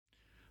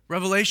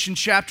Revelation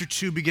chapter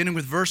 2, beginning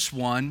with verse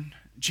 1,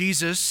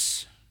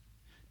 Jesus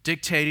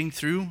dictating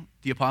through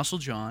the Apostle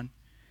John,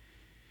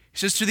 he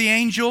says, "To the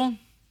angel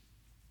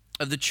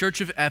of the church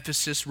of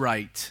Ephesus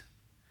write,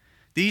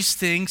 these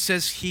things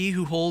says he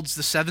who holds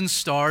the 7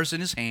 stars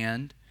in his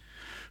hand,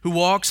 who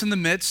walks in the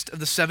midst of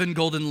the 7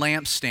 golden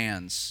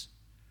lampstands.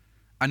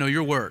 I know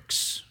your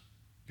works,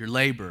 your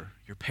labor,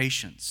 your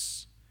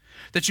patience,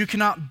 that you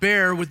cannot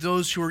bear with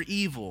those who are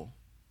evil.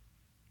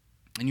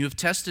 And you have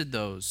tested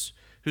those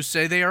who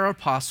say they are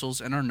apostles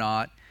and are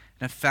not,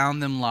 and have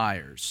found them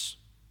liars.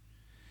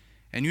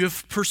 And you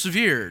have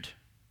persevered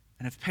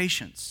and have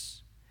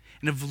patience,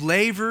 and have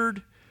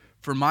labored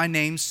for my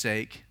name's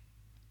sake,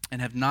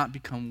 and have not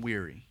become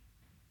weary.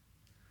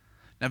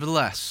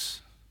 Nevertheless,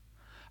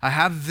 I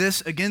have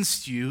this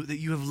against you, that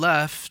you have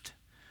left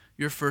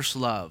your first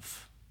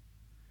love.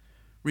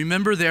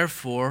 Remember,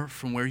 therefore,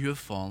 from where you have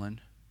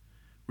fallen,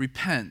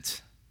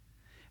 repent,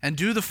 and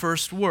do the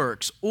first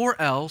works, or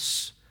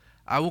else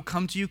I will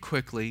come to you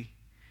quickly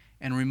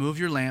and remove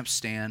your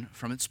lampstand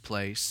from its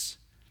place,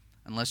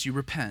 unless you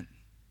repent.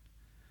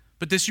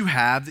 But this you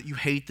have, that you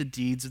hate the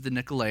deeds of the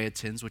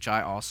Nicolaitans, which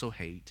I also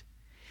hate.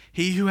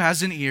 He who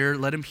has an ear,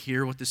 let him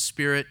hear what the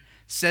Spirit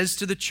says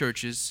to the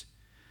churches.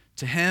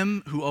 To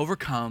him who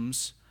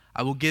overcomes,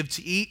 I will give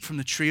to eat from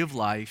the tree of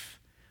life,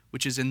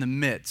 which is in the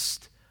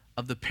midst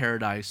of the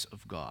paradise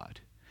of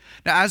God."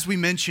 Now, as we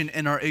mentioned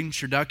in our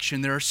introduction,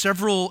 there are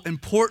several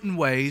important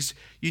ways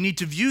you need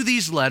to view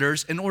these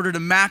letters in order to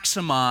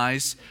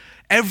maximize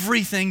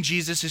everything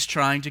Jesus is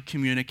trying to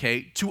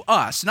communicate to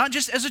us, not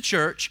just as a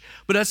church,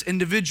 but us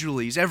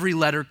individually. Every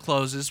letter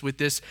closes with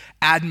this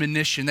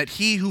admonition that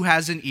he who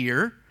has an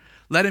ear,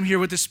 let him hear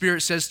what the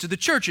Spirit says to the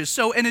churches.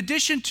 So in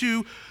addition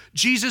to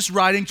Jesus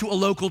writing to a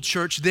local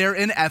church there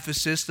in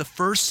Ephesus, the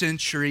first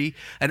century,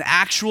 an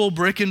actual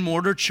brick and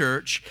mortar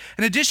church,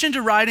 in addition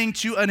to writing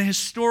to an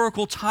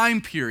historical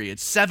time period,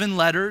 7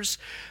 letters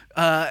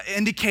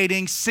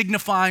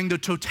signifying the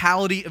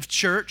totality of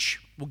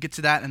church, we'll get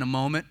to that in a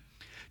moment,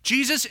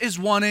 Jesus is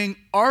wanting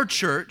our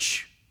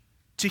church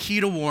to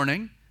heed a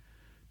warning,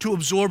 to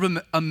absorb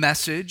a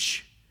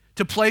message,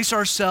 to place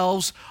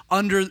ourselves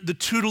under the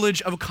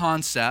tutelage of a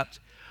concept.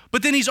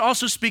 But then he's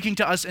also speaking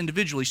to us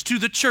individually, to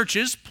the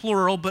churches,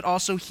 plural, but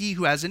also he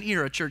who has an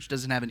ear. A church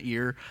doesn't have an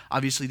ear.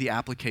 Obviously, the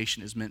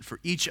application is meant for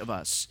each of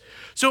us.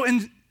 So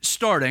in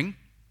starting,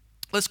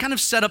 let's kind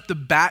of set up the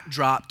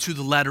backdrop to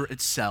the letter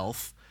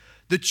itself.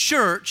 The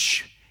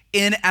church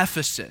in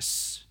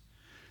Ephesus.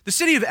 The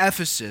city of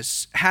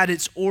Ephesus had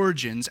its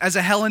origins as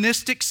a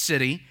Hellenistic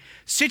city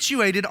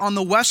situated on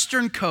the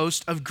western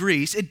coast of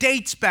Greece. It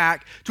dates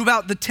back to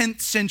about the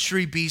 10th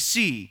century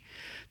BC.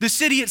 The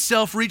city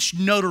itself reached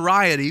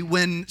notoriety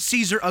when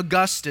Caesar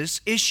Augustus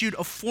issued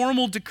a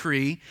formal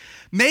decree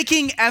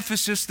making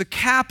Ephesus the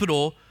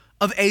capital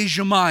of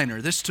Asia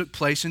Minor. This took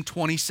place in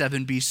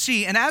 27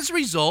 BC, and as a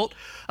result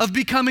of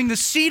becoming the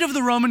seat of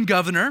the Roman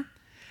governor,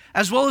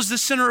 as well as the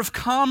center of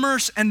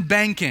commerce and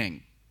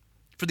banking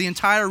for the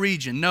entire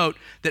region. Note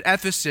that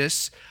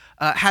Ephesus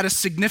had a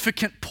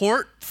significant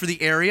port for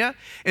the area.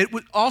 It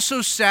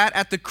also sat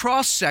at the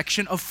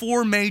cross-section of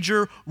 4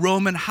 major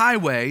Roman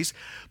highways.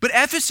 But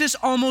Ephesus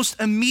almost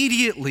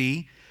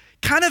immediately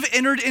kind of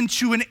entered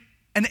into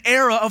an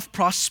era of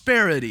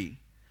prosperity.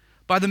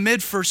 By the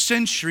mid-1st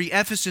century,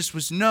 Ephesus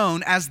was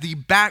known as the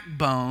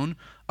backbone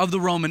of the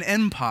Roman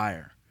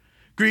Empire.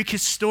 Greek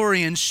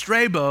historian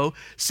Strabo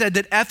said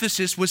that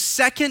Ephesus was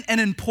second in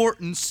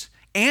importance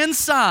and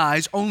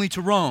size only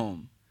to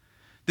Rome.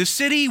 The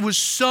city was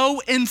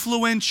so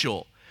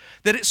influential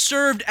that it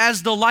served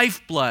as the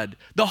lifeblood,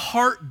 the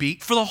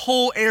heartbeat for the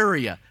whole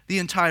area, the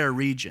entire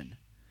region.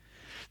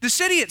 The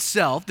city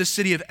itself, the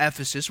city of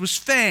Ephesus, was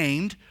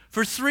famed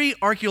for 3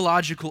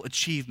 archaeological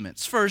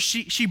achievements. First,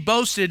 she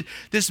boasted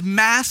this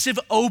massive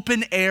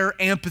open-air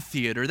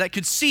amphitheater that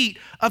could seat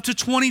up to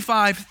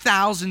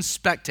 25,000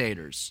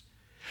 spectators.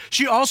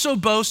 She also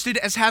boasted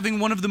as having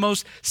one of the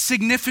most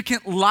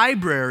significant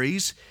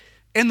libraries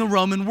in the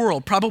Roman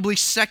world, probably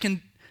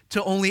second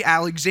to only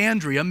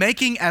Alexandria,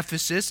 making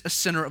Ephesus a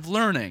center of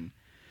learning.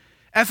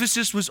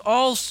 Ephesus was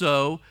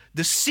also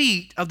the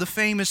seat of the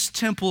famous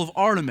Temple of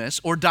Artemis,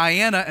 or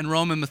Diana in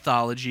Roman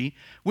mythology,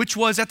 which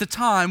was at the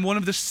time one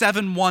of the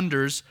 7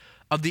 wonders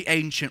of the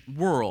ancient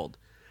world.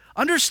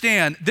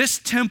 Understand, this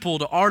temple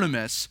to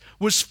Artemis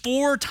was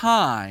 4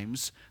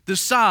 times the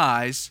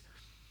size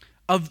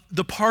of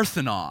the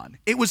Parthenon.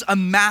 It was a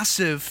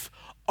massive,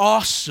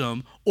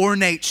 awesome,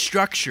 ornate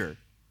structure.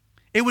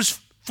 It was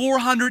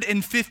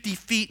 450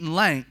 feet in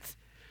length,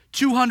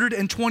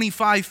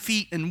 225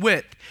 feet in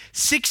width,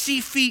 60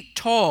 feet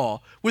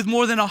tall, with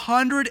more than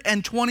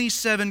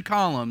 127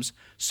 columns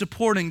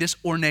supporting this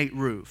ornate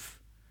roof.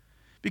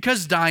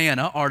 Because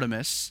Diana,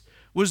 Artemis,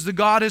 was the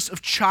goddess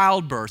of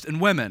childbirth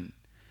and women,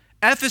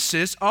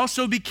 Ephesus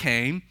also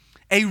became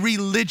a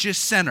religious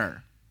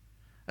center.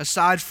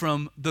 Aside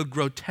from the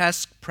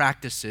grotesque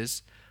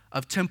practices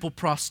of temple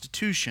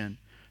prostitution,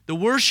 the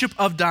worship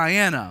of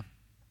Diana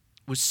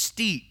was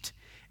steeped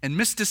and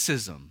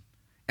mysticism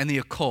and the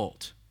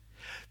occult.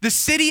 The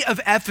city of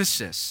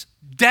Ephesus,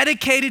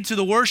 dedicated to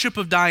the worship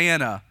of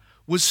Diana,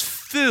 was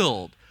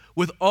filled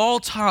with all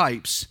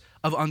types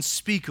of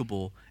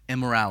unspeakable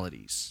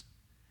immoralities.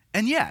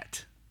 And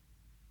yet,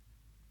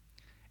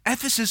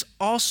 Ephesus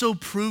also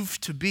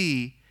proved to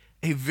be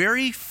a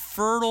very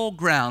fertile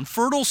ground,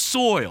 fertile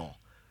soil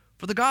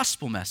for the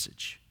gospel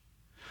message.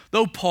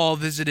 Though Paul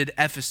visited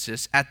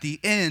Ephesus at the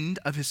end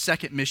of his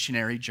second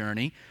missionary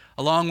journey,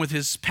 along with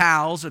his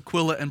pals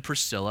Aquila and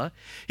Priscilla,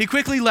 he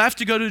quickly left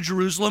to go to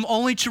Jerusalem,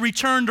 only to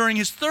return during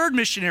his third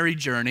missionary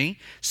journey,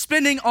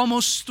 spending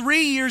almost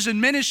 3 years in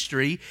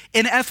ministry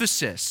in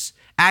Ephesus.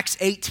 Acts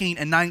 18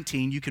 and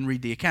 19, you can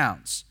read the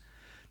accounts.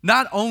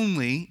 Not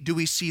only do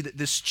we see that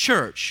this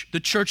church, the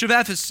church of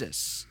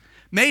Ephesus,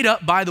 made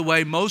up, by the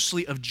way,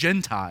 mostly of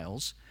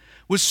Gentiles,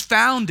 was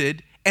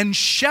founded and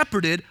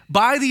shepherded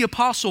by the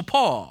Apostle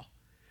Paul.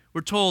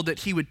 We're told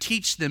that he would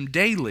teach them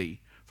daily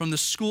from the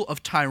school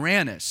of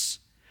Tyrannus.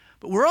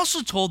 But we're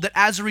also told that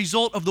as a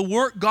result of the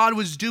work God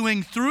was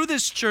doing through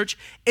this church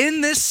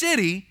in this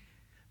city,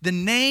 the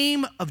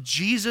name of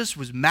Jesus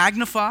was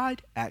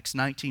magnified, Acts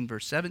 19,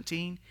 verse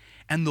 17,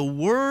 and the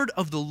word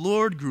of the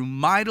Lord grew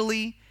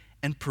mightily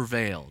and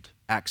prevailed,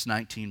 Acts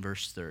 19,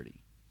 verse 30.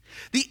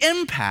 The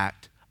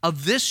impact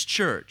of this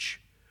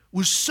church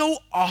was so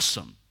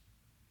awesome.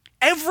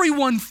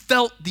 Everyone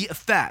felt the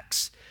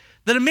effects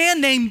that a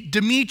man named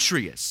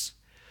Demetrius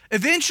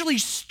eventually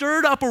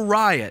stirred up a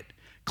riot,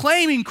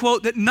 claiming,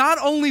 quote, that not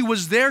only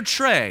was their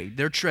trade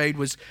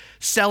was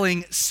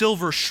selling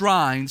silver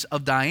shrines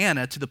of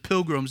Diana to the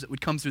pilgrims that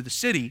would come through the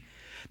city,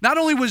 not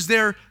only was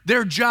their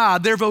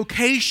job, their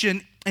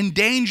vocation in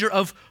danger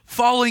of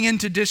falling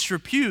into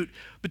disrepute,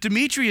 but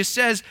Demetrius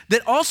says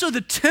that also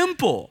the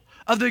temple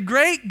of the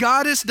great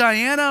goddess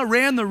Diana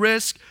ran the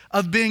risk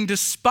of being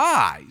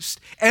despised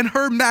and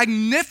her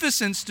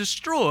magnificence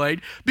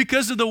destroyed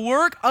because of the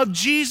work of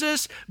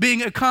Jesus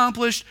being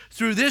accomplished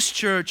through this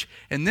church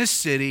and this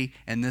city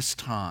and this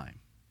time.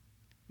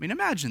 I mean,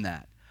 imagine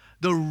that.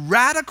 The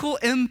radical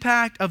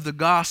impact of the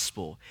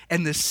gospel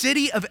and the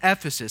city of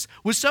Ephesus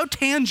was so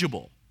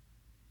tangible.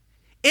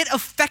 It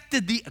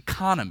affected the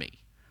economy.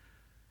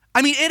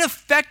 I mean, it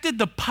affected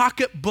the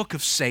pocketbook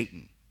of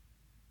Satan.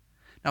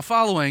 Now,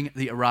 following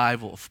the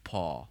arrival of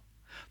Paul,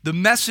 the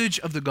message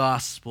of the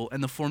gospel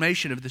and the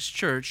formation of this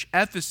church,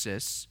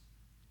 Ephesus,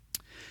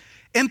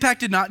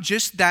 impacted not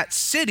just that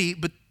city,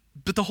 but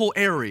the whole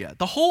area.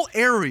 The whole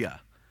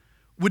area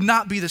would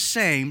not be the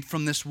same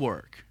from this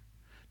work.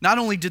 Not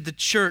only did the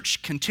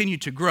church continue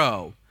to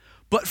grow,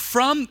 but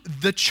from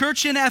the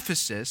church in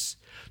Ephesus,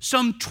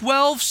 some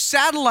 12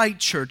 satellite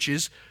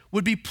churches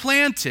would be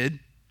planted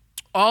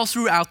all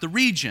throughout the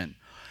region.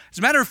 As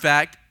a matter of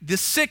fact, the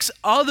 6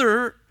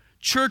 other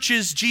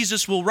churches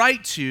Jesus will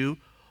write to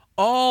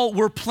all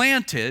were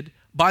planted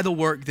by the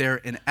work there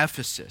in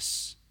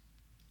Ephesus.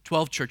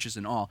 12 churches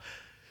in all.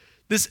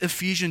 This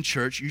Ephesian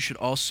church, you should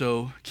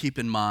also keep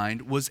in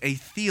mind, was a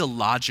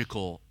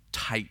theological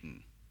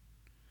titan.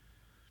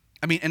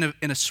 I mean,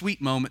 in a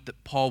sweet moment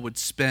that Paul would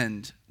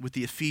spend with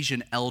the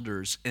Ephesian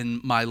elders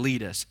in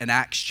Miletus in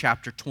Acts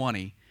chapter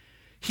 20,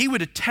 he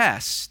would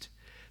attest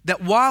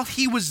that while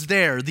he was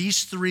there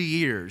these 3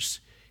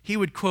 years, he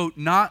would, quote,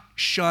 not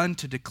shun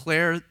to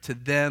declare to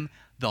them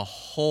the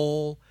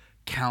whole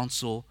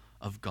counsel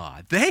of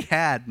God. They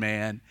had,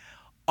 man,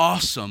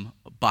 awesome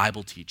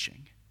Bible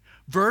teaching.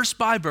 Verse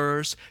by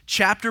verse,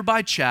 chapter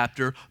by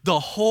chapter, the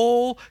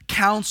whole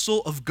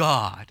counsel of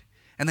God.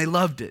 And they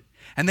loved it,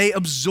 and they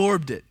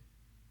absorbed it.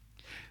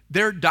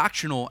 Their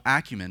doctrinal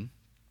acumen,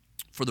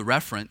 for the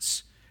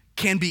reference,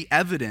 can be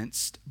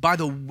evidenced by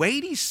the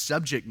weighty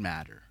subject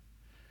matter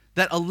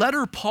that a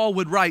letter Paul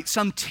would write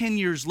some 10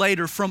 years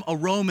later from a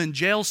Roman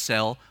jail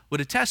cell would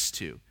attest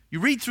to. You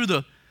read through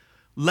the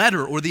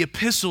letter or the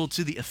epistle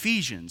to the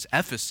Ephesians,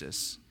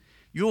 Ephesus,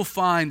 you'll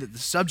find that the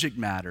subject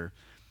matter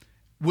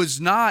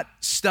was not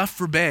stuff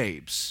for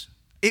babes.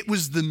 It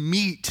was the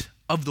meat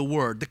of the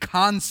word. The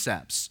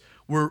concepts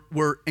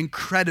were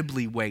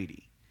incredibly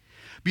weighty.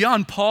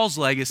 Beyond Paul's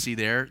legacy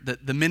there,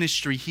 the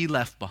ministry he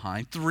left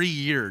behind, 3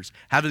 years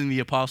having the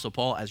Apostle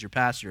Paul as your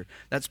pastor,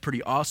 that's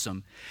pretty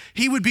awesome.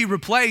 He would be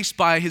replaced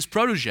by his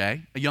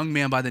protege, a young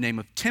man by the name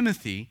of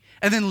Timothy,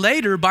 and then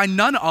later by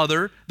none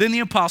other than the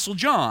Apostle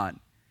John.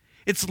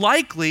 It's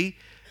likely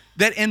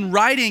that in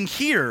writing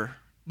here,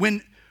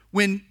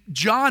 when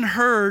John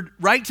heard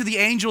write to the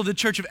angel of the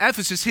church of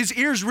Ephesus, his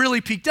ears really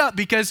peaked up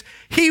because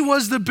he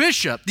was the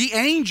bishop, the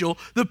angel,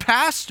 the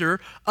pastor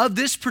of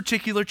this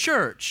particular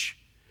church.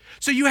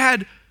 So you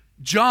had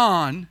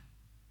John,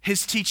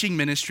 his teaching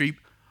ministry,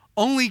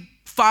 only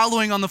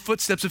following on the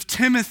footsteps of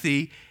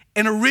Timothy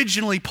and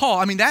originally Paul.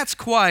 I mean, that's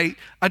quite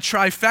a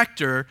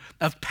trifecta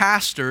of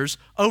pastors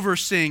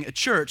overseeing a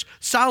church.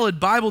 Solid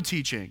Bible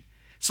teaching.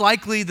 It's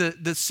likely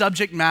the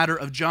subject matter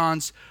of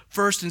John's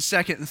first and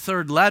second and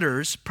third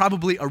letters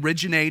probably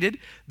originated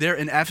there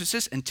in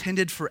Ephesus,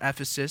 intended for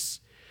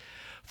Ephesus.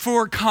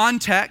 For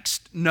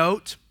context,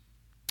 note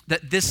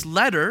that this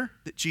letter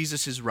that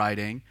Jesus is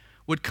writing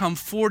would come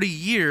 40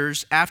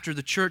 years after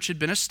the church had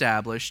been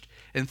established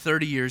and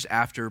 30 years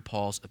after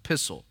Paul's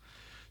epistle.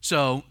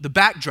 So the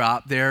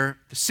backdrop there,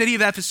 the city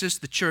of Ephesus,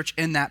 the church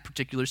in that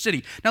particular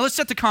city. Now let's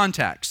set the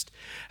context.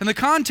 And the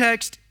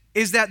context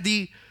is that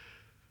the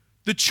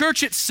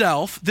church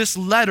itself, this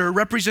letter,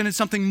 represented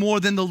something more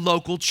than the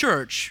local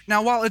church.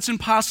 Now, while it's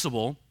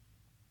impossible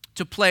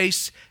to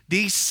place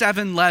these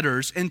 7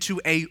 letters into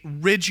a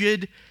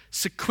rigid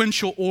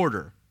sequential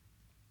order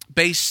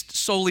based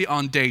solely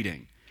on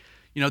dating,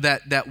 you know,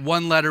 that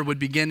one letter would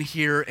begin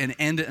here and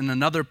end in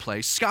another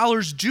place,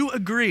 scholars do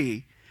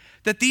agree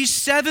that these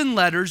 7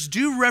 letters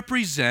do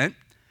represent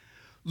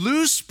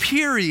loose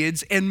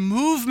periods and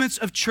movements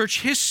of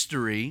church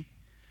history,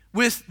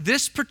 with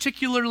this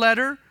particular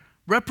letter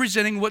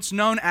representing what's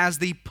known as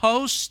the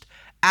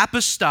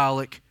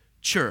post-apostolic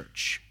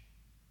church.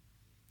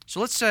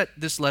 So let's set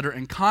this letter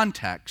in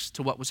context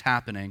to what was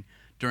happening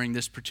during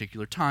this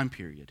particular time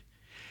period.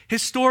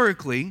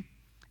 Historically,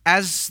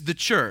 as the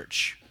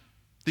church,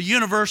 the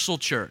universal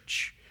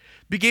church,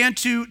 began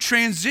to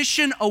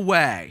transition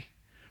away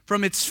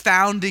from its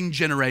founding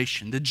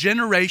generation, the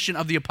generation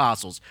of the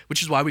apostles,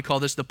 which is why we call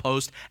this the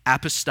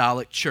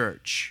post-apostolic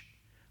church,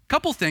 a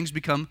couple things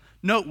become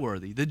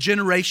noteworthy, the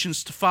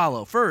generations to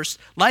follow. First,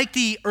 like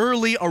the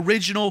early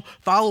original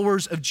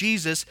followers of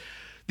Jesus,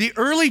 the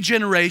early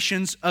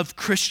generations of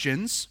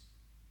Christians,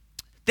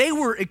 they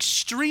were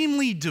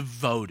extremely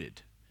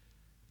devoted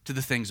to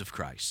the things of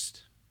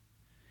Christ.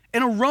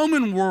 In a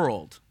Roman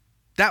world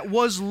that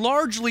was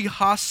largely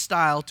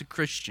hostile to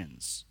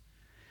Christians,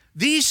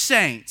 these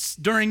saints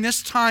during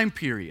this time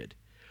period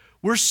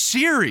were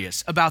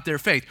serious about their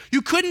faith.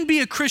 You couldn't be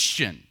a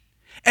Christian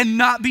and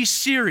not be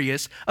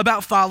serious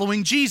about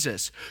following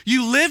Jesus.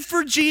 You lived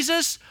for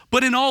Jesus,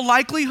 but in all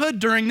likelihood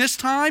during this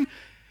time,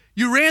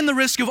 you ran the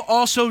risk of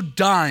also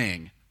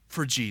dying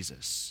for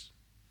Jesus.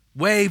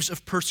 Waves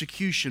of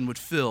persecution would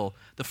fill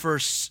the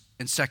first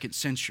and second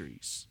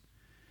centuries.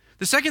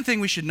 The second thing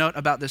we should note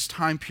about this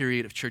time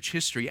period of church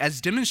history, as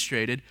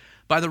demonstrated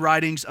by the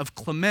writings of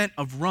Clement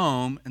of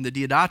Rome and the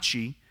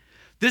Diadache,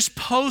 this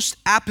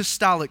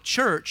post-apostolic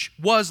church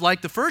was,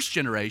 like the first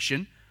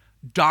generation,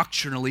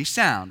 doctrinally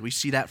sound. We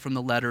see that from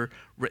the letter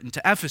written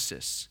to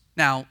Ephesus.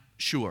 Now,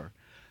 sure,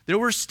 there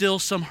were still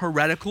some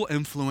heretical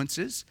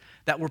influences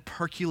that were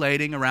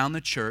percolating around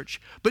the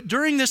church, but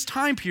during this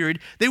time period,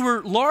 they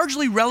were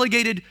largely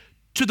relegated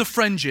to the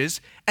fringes,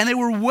 and they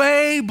were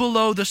way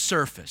below the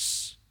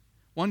surface.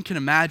 One can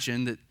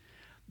imagine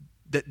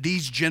that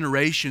these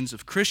generations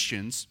of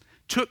Christians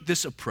took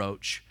this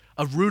approach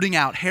of rooting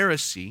out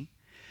heresy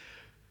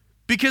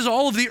because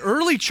all of the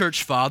early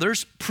church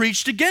fathers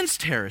preached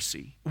against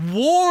heresy,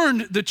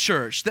 warned the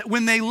church that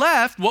when they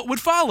left, what would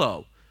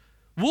follow?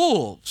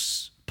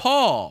 Wolves,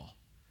 Paul,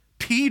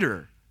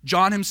 Peter,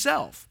 John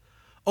himself.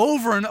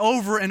 Over and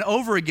over and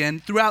over again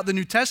throughout the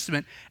New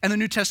Testament and the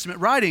New Testament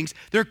writings,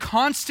 they're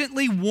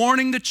constantly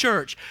warning the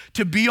church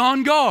to be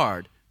on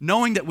guard,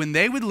 knowing that when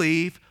they would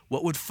leave,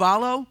 what would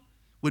follow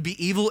would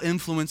be evil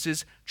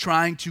influences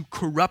trying to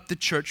corrupt the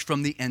church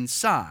from the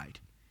inside.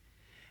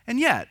 And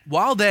yet,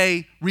 while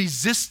they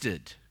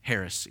resisted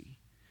heresy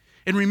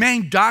and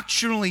remained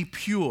doctrinally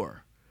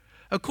pure,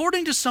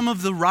 according to some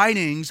of the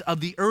writings of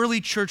the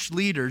early church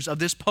leaders of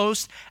this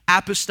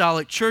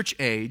post-apostolic church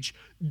age,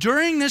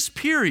 during this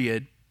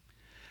period,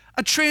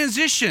 a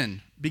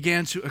transition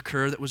began to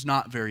occur that was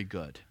not very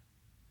good.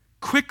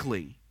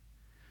 Quickly,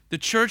 the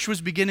church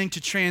was beginning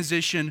to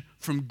transition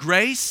from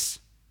grace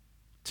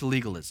to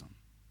legalism.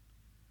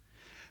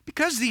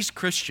 Because these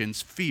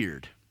Christians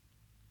feared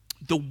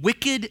the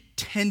wicked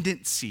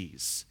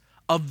tendencies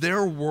of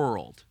their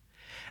world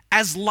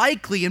as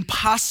likely and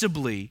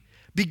possibly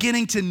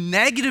beginning to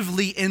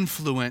negatively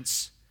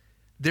influence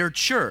their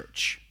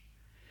church,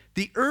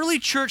 the early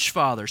church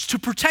fathers, to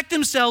protect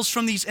themselves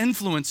from these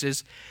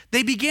influences,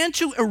 they began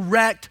to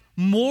erect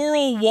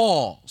moral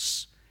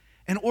walls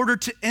in order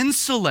to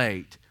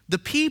insulate the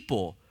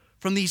people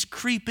from these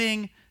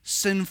creeping,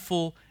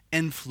 sinful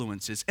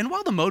influences. And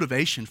while the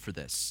motivation for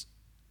this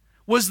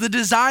was the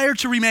desire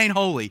to remain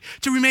holy,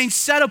 to remain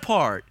set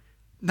apart,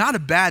 not a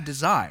bad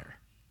desire,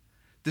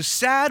 the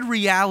sad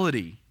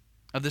reality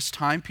of this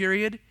time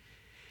period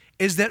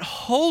is that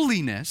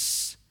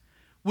holiness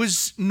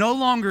was no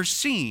longer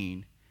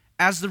seen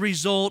as the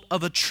result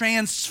of a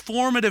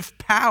transformative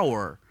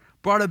power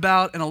brought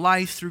about in a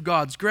life through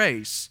God's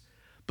grace,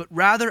 but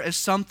rather as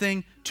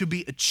something to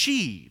be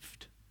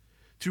achieved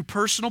through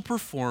personal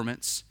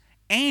performance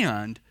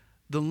and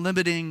the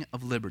limiting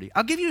of liberty.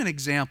 I'll give you an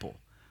example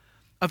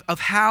of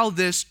how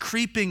this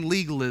creeping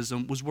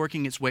legalism was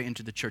working its way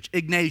into the church.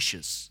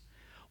 Ignatius,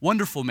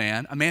 wonderful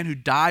man, a man who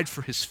died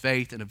for his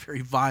faith in a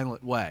very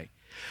violent way.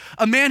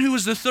 A man who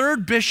was the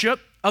third bishop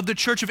of the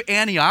church of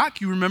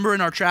Antioch. You remember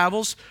in our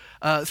travels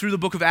through the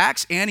book of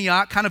Acts,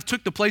 Antioch kind of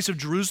took the place of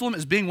Jerusalem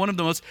as being one of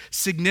the most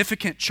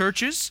significant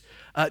churches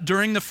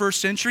during the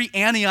first century.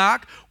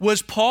 Antioch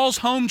was Paul's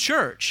home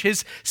church,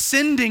 his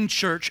sending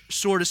church,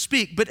 so to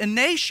speak. But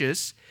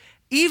Ignatius,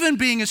 even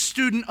being a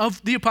student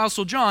of the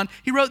Apostle John,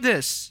 he wrote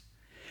this: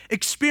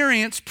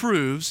 "Experience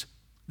proves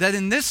that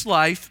in this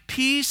life,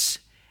 peace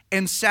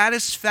and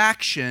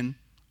satisfaction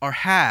are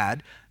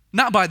had,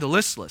 not by the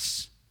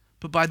listless,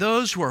 but by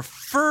those who are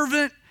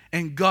fervent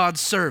in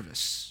God's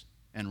service,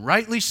 and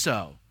rightly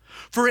so.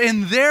 For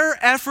in their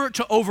effort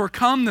to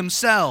overcome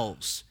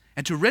themselves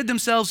and to rid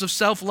themselves of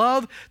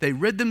self-love, they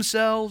rid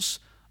themselves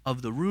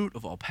of the root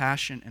of all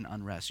passion and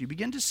unrest. You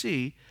begin to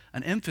see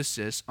an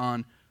emphasis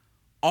on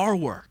our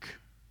work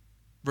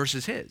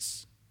versus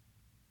his.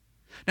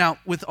 Now,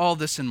 with all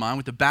this in mind,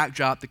 with the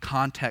backdrop, the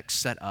context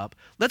set up,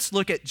 let's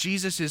look at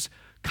Jesus'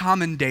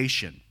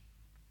 commendation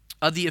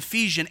of the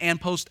Ephesian and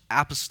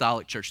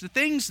post-apostolic church, the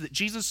things that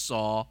Jesus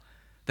saw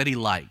that he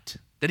liked,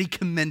 that he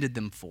commended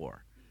them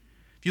for.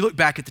 If you look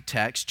back at the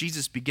text,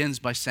 Jesus begins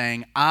by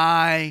saying,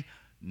 I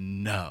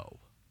know.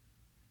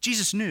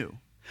 Jesus knew.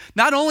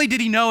 Not only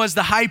did he know as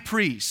the high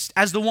priest,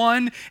 as the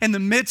one in the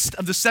midst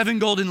of the 7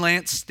 golden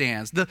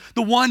lampstands,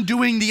 the one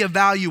doing the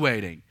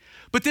evaluating,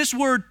 but this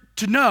word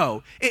to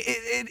know,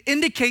 it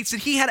indicates that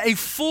he had a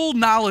full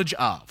knowledge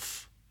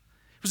of.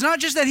 It was not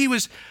just that he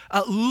was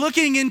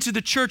looking into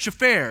the church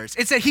affairs.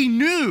 It's that he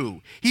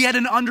knew, he had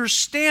an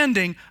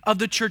understanding of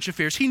the church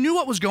affairs. He knew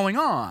what was going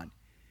on.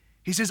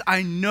 He says,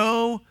 I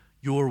know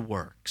your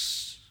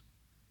works.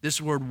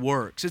 This word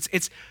works.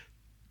 It's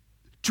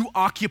to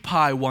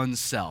occupy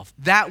oneself,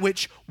 that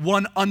which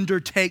one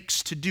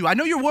undertakes to do. I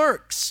know your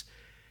works,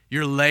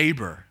 your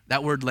labor.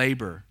 That word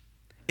labor,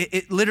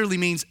 it literally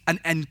means an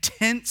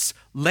intense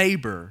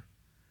labor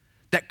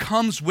that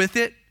comes with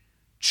it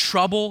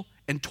trouble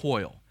and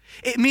toil.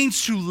 It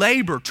means to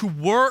labor, to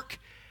work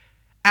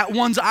at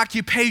one's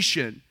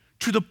occupation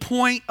to the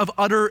point of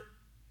utter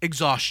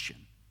exhaustion.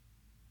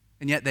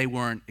 And yet they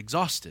weren't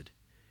exhausted.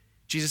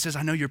 Jesus says,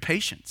 I know your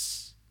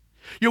patience.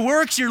 Your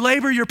works, your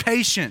labor, your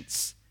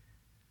patience.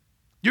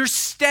 Your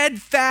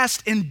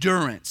steadfast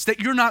endurance,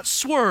 that you're not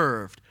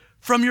swerved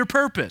from your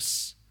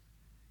purpose.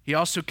 He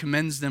also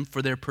commends them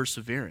for their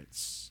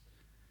perseverance,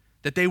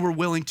 that they were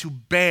willing to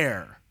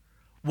bear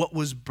what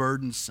was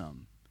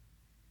burdensome.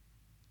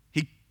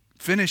 He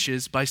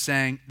finishes by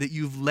saying that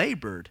you've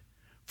labored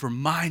for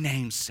my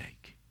name's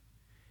sake,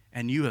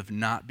 and you have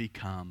not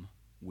become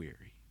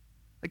weary.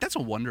 Like, that's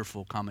a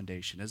wonderful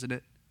commendation, isn't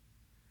it?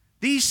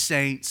 These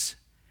saints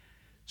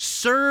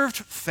served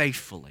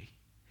faithfully,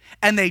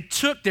 and they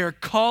took their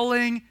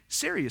calling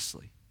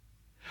seriously.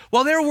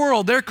 While their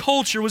world, their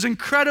culture was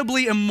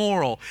incredibly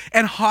immoral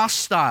and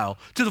hostile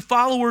to the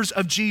followers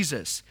of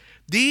Jesus,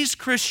 these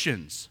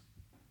Christians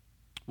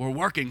were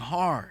working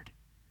hard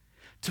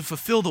to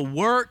fulfill the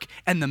work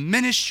and the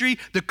ministry,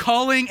 the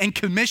calling and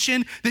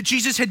commission that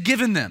Jesus had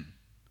given them.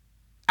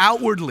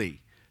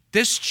 Outwardly,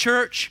 this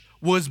church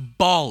was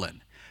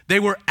ballin'. They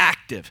were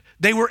active.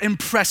 They were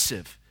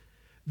impressive.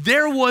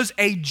 There was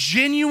a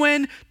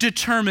genuine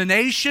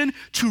determination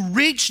to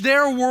reach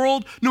their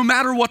world no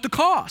matter what the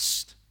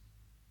cost.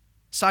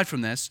 Aside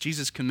from this,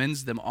 Jesus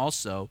commends them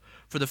also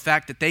for the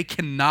fact that they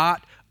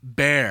cannot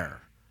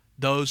bear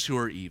those who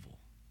are evil.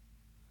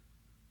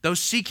 Those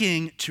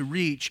seeking to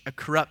reach a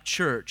corrupt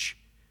church,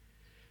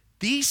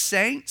 these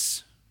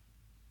saints,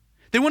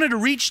 they wanted to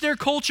reach their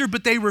culture,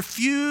 but they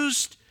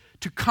refused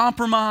to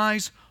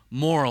compromise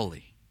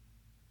morally.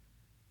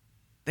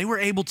 They were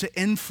able to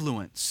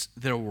influence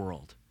their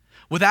world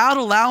without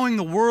allowing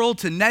the world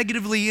to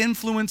negatively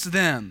influence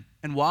them.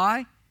 And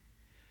why?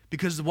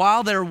 Because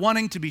while they're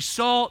wanting to be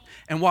salt,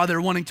 and while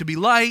they're wanting to be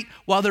light,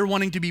 while they're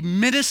wanting to be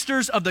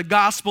ministers of the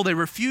gospel, they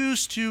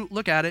refuse to,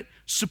 look at it,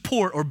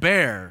 support or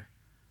bear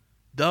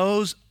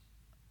those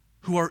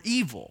who are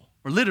evil,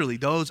 or literally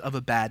those of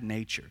a bad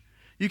nature.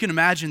 You can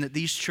imagine that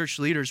these church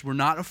leaders were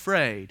not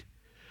afraid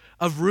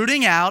of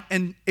rooting out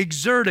and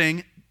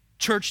exerting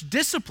church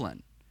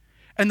discipline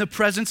in the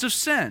presence of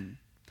sin,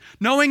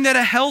 knowing that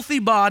a healthy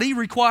body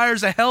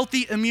requires a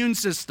healthy immune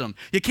system.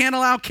 You can't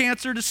allow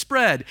cancer to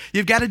spread.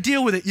 You've got to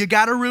deal with it. You've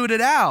got to root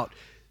it out.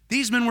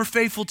 These men were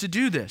faithful to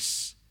do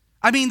this.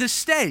 I mean, the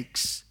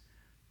stakes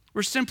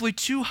were simply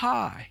too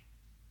high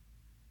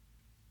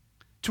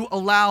to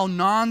allow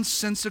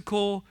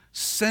nonsensical,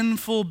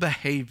 sinful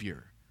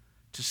behavior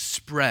to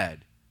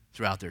spread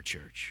throughout their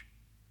church.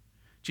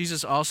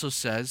 Jesus also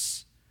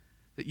says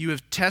that you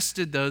have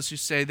tested those who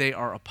say they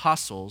are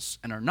apostles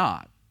and are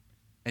not,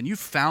 and you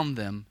found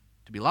them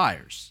to be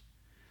liars.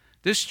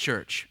 This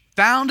church,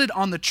 founded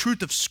on the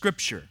truth of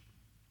Scripture,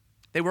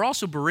 they were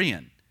also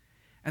Berean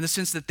in the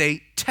sense that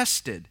they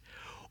tested,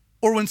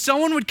 or when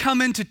someone would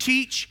come in to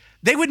teach,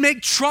 they would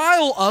make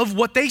trial of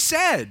what they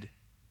said.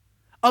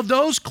 Of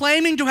those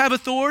claiming to have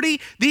authority,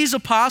 these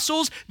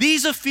apostles,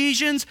 these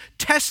Ephesians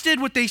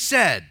tested what they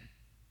said.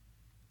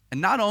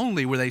 And not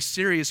only were they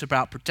serious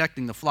about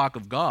protecting the flock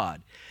of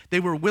God,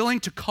 they were willing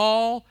to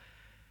call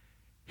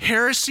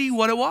heresy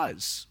what it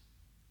was,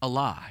 a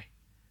lie.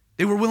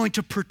 They were willing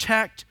to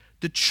protect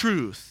the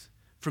truth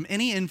from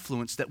any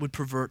influence that would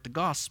pervert the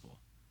gospel.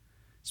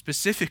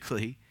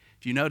 Specifically,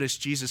 if you notice,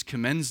 Jesus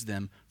commends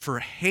them for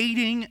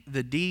hating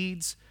the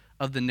deeds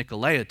of the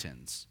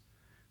Nicolaitans,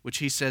 which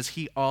he says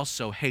he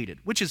also hated,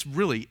 which is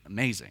really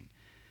amazing.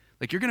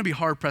 Like, you're going to be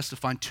hard-pressed to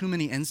find too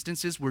many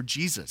instances where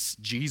Jesus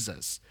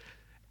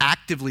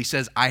actively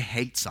says, I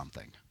hate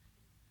something.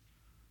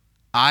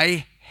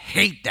 I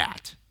hate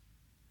that.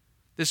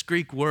 This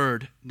Greek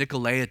word,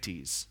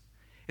 Nikolaietes,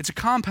 it's a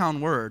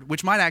compound word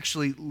which might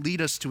actually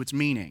lead us to its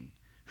meaning,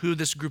 who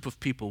this group of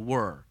people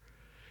were.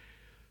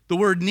 The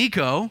word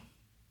Nico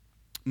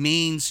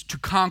means to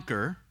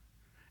conquer,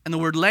 and the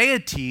word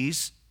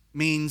laietes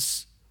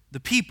means the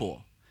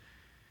people.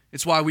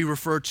 It's why we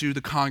refer to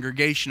the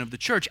congregation of the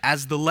church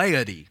as the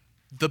laity,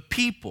 the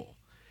people.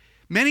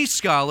 Many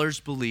scholars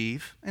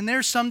believe, and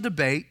there's some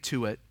debate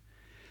to it,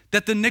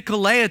 that the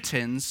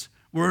Nicolaitans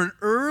were an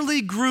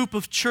early group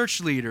of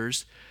church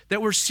leaders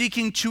that were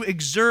seeking to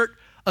exert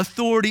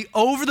authority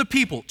over the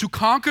people, to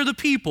conquer the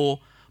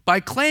people by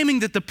claiming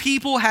that the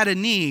people had a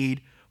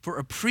need for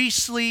a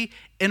priestly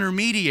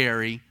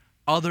intermediary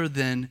other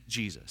than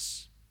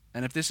Jesus.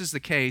 And if this is the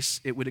case,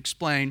 it would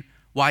explain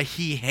why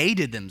he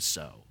hated them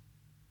so.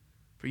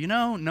 For you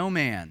know, no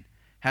man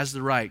has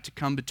the right to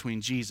come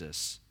between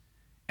Jesus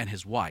and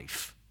his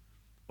wife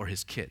or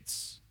his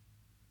kids.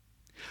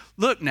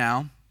 Look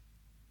now,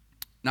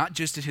 not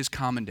just at his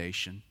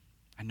commendation.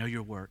 I know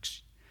your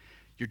works,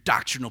 your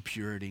doctrinal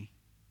purity.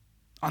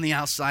 On the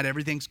outside,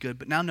 everything's good,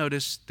 but now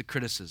notice the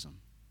criticism.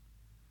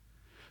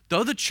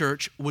 Though the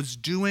church was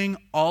doing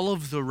all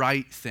of the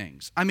right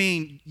things, I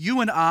mean, you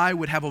and I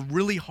would have a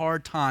really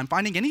hard time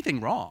finding anything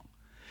wrong.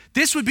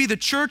 This would be the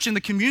church and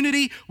the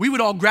community we would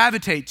all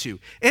gravitate to.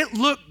 It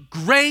looked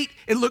great.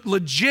 It looked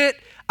legit.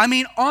 I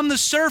mean, on the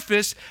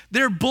surface,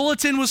 their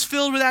bulletin was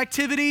filled with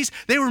activities.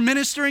 They were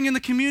ministering in the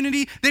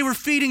community. They were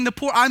feeding the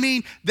poor. I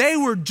mean, they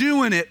were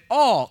doing it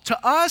all. To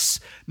us,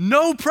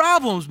 no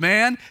problems,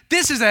 man.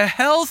 This is a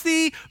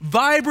healthy,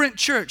 vibrant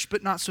church,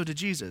 but not so to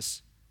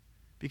Jesus,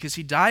 because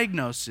he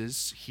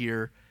diagnoses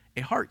here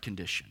a heart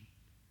condition.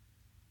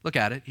 Look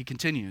at it. He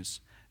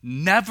continues.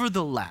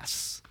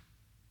 Nevertheless,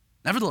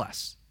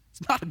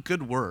 it's not a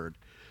good word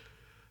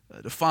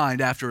to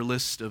find after a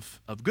list of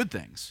good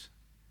things.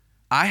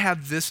 I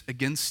have this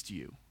against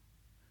you,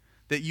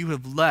 that you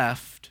have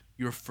left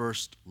your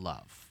first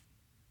love.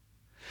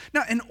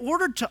 Now, in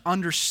order to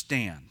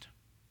understand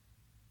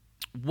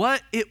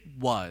what it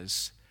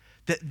was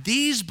that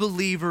these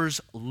believers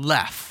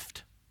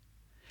left,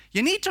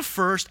 you need to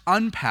first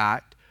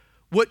unpack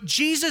what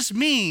Jesus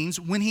means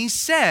when he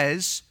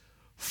says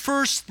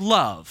first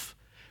love,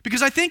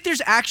 because I think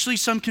there's actually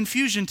some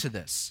confusion to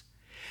this.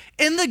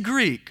 In the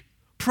Greek,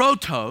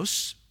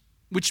 protos,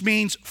 which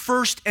means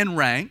first in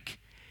rank,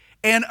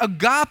 and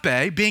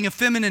agape, being a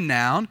feminine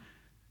noun,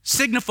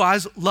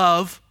 signifies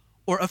love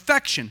or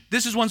affection.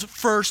 This is one's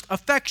first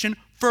affection,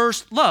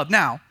 first love.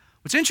 Now,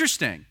 what's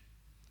interesting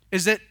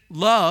is that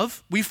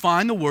love, we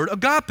find the word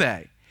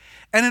agape.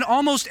 And in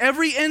almost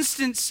every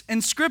instance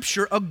in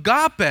Scripture,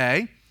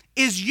 agape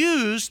is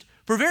used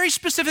for a very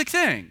specific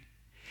thing.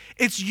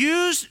 It's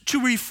used to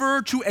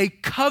refer to a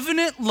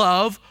covenant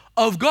love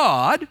of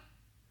God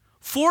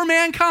for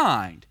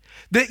mankind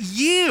that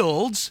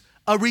yields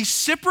a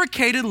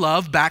reciprocated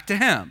love back to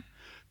him.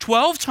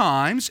 12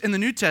 times in the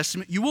New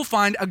Testament, you will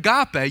find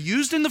agape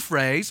used in the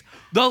phrase,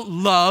 the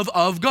love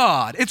of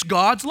God. It's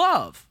God's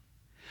love.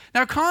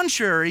 Now,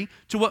 contrary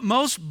to what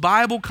most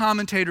Bible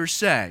commentators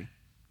say,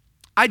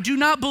 I do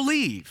not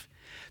believe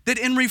that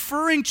in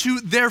referring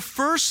to their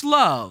first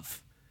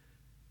love,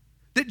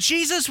 that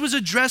Jesus was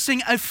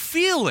addressing a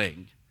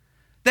feeling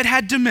that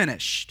had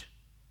diminished,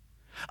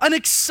 an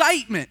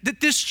excitement that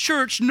this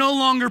church no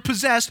longer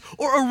possessed,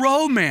 or a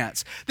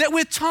romance that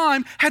with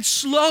time had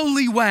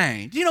slowly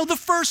waned. You know, the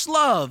first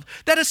love,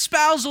 that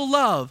espousal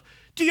love.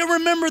 Do you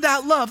remember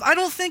that love? I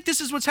don't think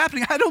this is what's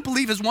happening. I don't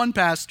believe, as one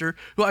pastor,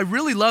 who I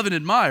really love and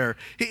admire,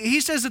 he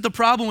says that the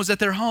problem was that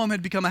their home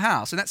had become a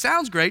house. And that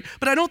sounds great,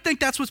 but I don't think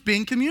that's what's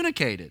being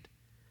communicated.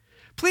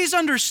 Please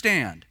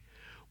understand,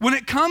 when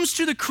it comes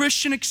to the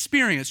Christian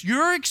experience,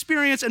 your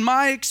experience and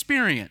my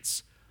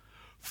experience,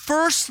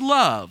 first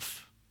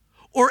love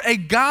or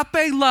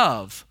agape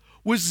love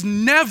was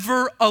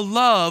never a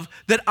love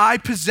that I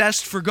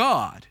possessed for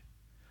God,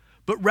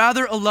 but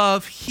rather a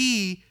love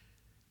he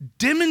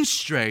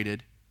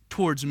demonstrated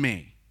towards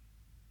me.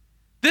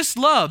 This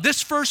love,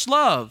 this first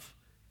love,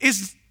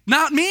 is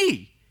not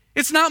me.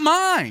 It's not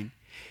mine.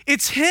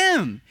 It's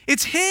him.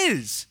 It's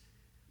his.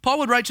 Paul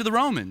would write to the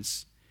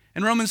Romans.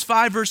 In Romans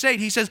 5, verse 8,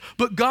 he says,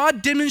 but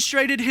God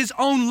demonstrated his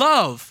own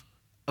love,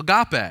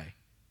 agape,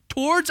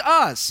 towards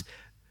us,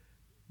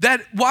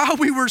 that while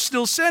we were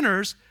still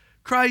sinners,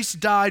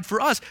 Christ died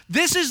for us.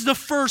 This is the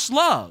first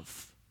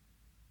love.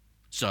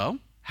 So,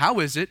 how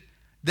is it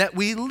that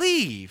we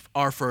leave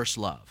our first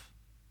love?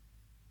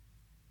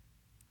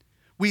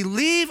 We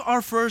leave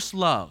our first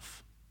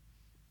love.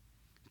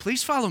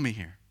 Please follow me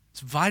here.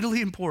 It's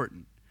vitally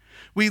important.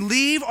 We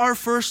leave our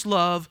first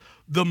love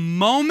the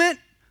moment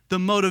the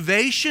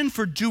motivation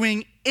for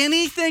doing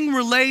anything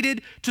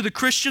related to the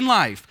Christian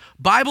life,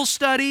 Bible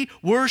study,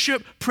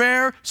 worship,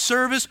 prayer,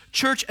 service,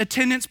 church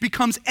attendance,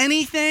 becomes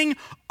anything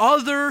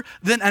other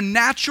than a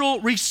natural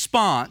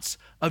response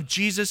of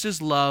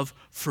Jesus' love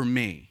for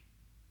me.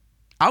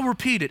 I'll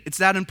repeat it. It's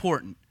that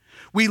important.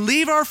 We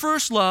leave our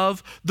first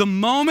love the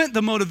moment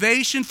the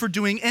motivation for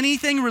doing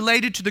anything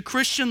related to the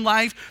Christian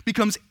life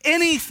becomes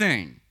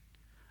anything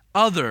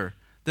other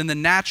than the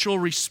natural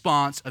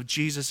response of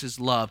Jesus'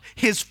 love,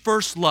 his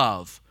first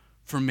love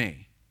for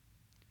me.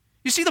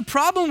 You see, the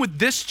problem with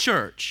this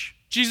church,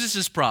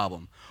 Jesus'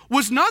 problem,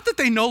 was not that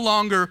they no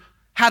longer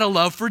had a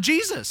love for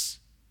Jesus.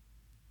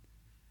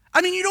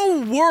 I mean, you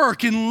don't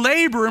work and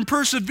labor and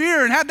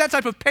persevere and have that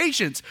type of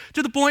patience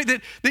to the point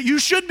that you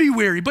should be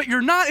weary, but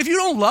you're not if you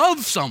don't love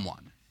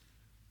someone.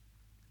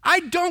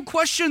 I don't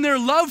question their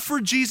love for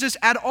Jesus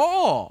at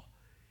all.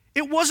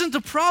 It wasn't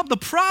the problem.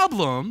 The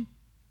problem,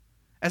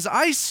 as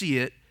I see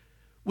it,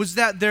 was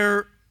that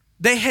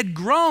they had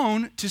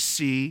grown to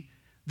see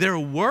their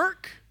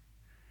work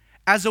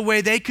as a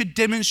way they could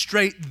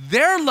demonstrate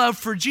their love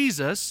for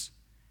Jesus,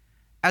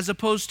 as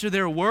opposed to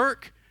their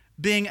work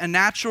being a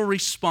natural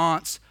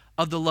response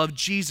of the love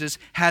Jesus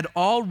had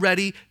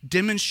already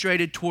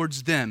demonstrated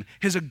towards them,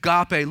 his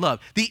agape love.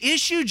 The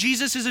issue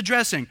Jesus is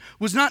addressing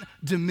was not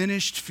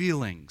diminished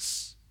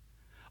feelings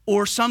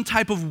or some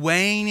type of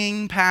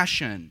waning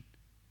passion.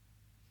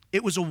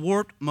 It was a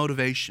warped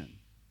motivation.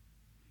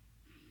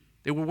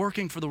 They were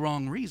working for the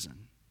wrong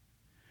reason,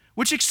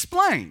 which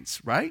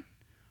explains, right,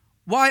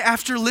 why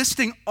after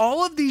listing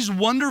all of these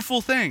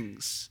wonderful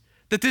things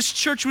that this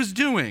church was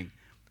doing,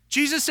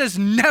 Jesus says,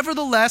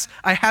 nevertheless,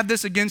 I have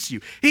this against you.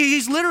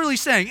 He's literally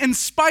saying, in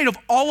spite of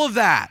all of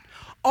that,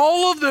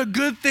 all of the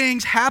good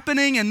things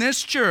happening in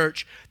this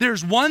church,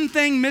 there's one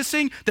thing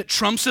missing that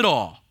trumps it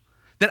all,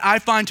 that I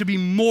find to be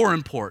more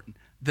important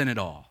than it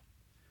all.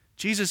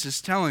 Jesus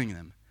is telling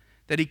them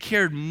that he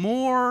cared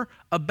more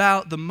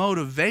about the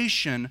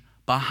motivation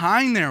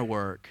behind their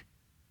work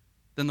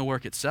than the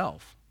work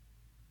itself.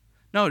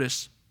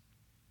 Notice,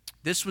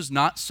 this was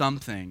not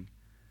something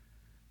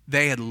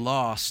they had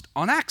lost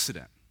on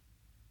accident.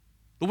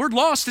 The word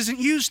lost isn't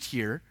used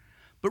here,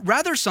 but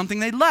rather something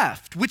they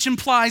left, which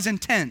implies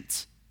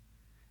intent.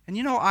 And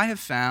you know, I have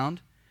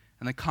found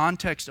in the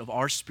context of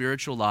our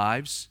spiritual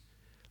lives,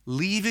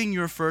 leaving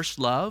your first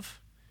love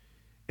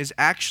is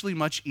actually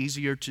much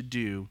easier to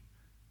do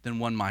than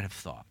one might have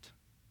thought.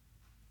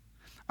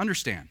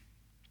 Understand,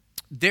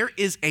 there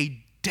is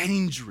a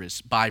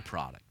dangerous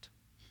byproduct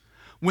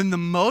when the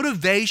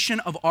motivation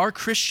of our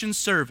Christian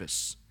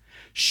service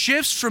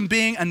shifts from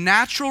being a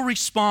natural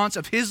response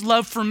of his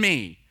love for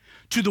me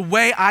to the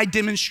way I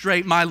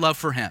demonstrate my love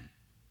for him.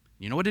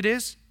 You know what it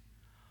is?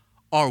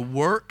 Our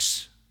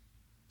works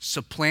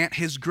supplant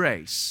his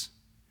grace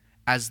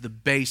as the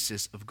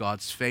basis of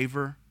God's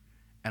favor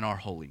and our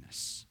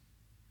holiness.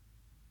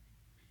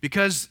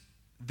 Because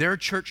their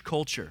church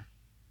culture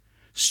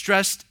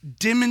stressed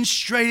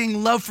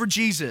demonstrating love for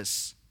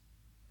Jesus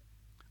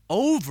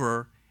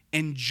over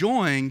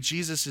enjoying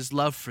Jesus'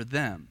 love for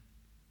them,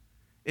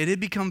 it had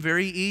become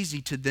very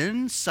easy to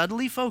then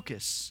subtly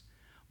focus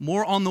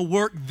more on the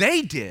work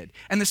they did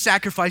and the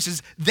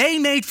sacrifices they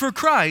made for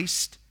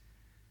Christ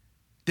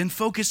than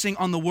focusing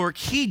on the work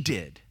he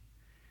did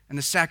and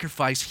the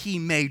sacrifice he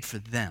made for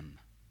them.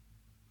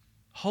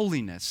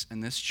 Holiness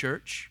in this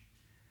church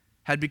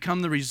had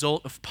become the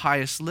result of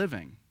pious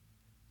living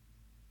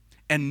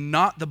and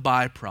not the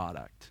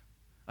byproduct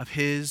of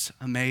his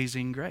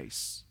amazing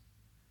grace.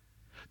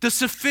 The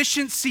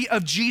sufficiency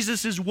of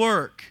Jesus'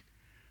 work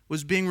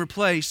was being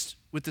replaced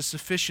with the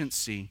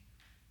sufficiency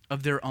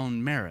of their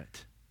own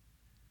merit.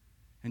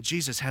 And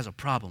Jesus has a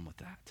problem with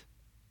that.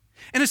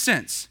 In a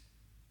sense,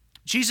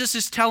 Jesus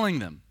is telling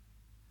them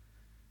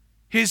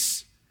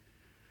his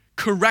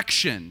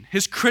correction,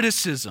 his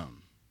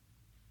criticism,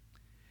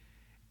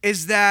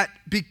 is that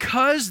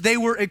because they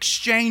were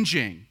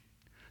exchanging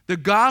the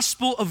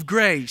gospel of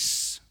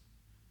grace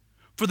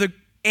for the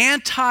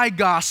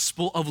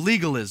anti-gospel of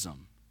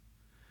legalism,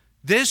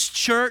 this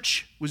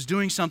church was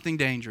doing something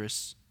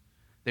dangerous.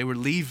 They were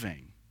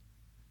leaving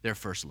their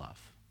first love.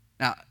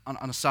 Now,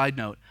 on a side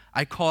note,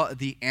 I call it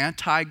the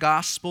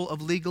anti-gospel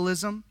of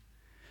legalism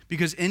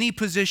because any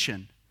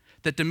position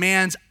that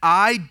demands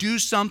I do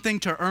something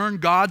to earn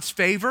God's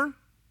favor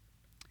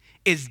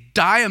is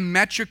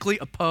diametrically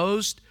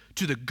opposed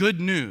to the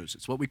good news.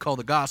 It's what we call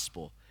the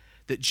gospel,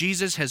 that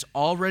Jesus has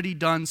already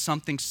done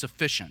something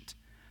sufficient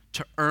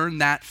to earn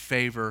that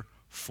favor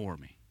for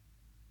me.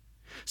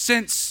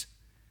 Since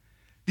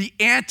the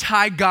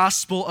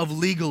anti-gospel of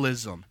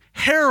legalism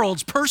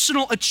heralds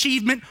personal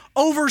achievement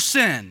over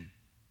sin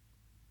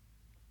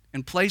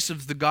in place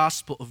of the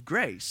gospel of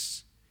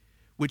grace,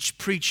 which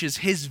preaches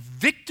his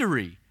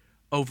victory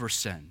over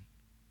sin.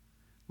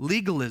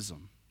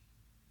 Legalism,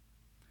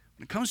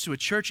 when it comes to a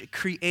church, it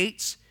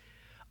creates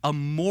a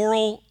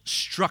moral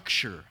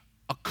structure,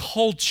 a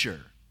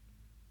culture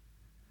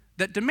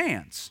that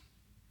demands,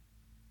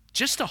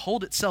 just to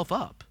hold itself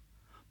up,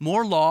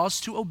 more laws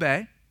to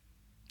obey,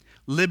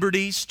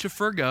 liberties to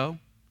forgo,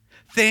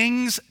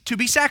 things to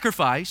be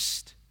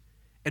sacrificed,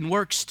 and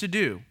works to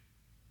do.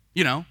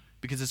 You know,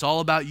 because it's all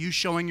about you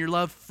showing your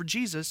love for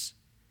Jesus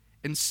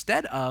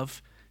instead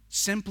of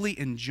simply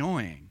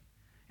enjoying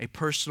a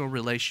personal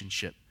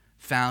relationship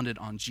founded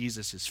on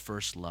Jesus'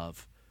 first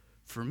love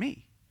for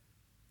me.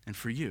 and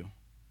for you.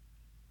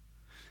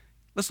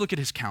 Let's look at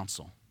his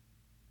counsel.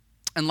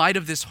 In light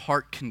of this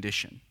heart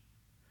condition,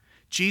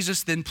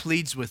 Jesus then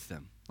pleads with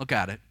them. Look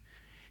at it.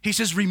 He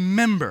says,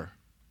 remember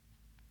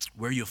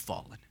where you've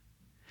fallen.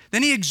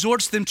 Then he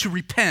exhorts them to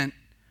repent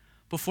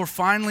before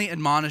finally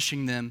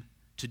admonishing them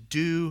to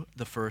do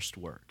the first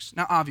works.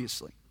 Now,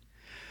 obviously,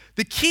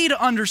 the key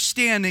to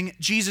understanding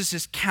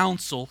Jesus'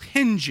 counsel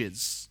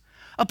hinges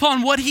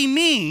upon what he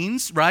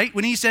means, right,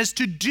 when he says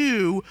to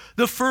do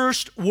the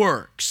first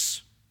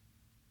works.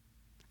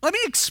 Let me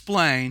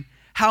explain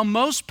how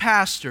most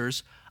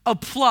pastors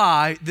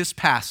apply this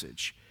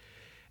passage.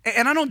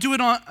 And I don't do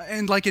it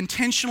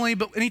intentionally,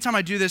 but anytime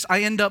I do this,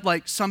 I end up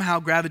somehow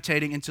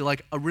gravitating into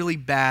a really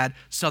bad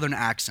Southern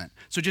accent.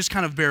 So just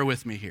kind of bear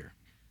with me here.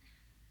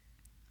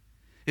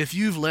 If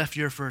you've left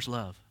your first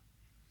love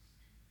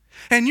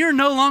and you're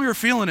no longer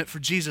feeling it for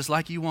Jesus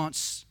like you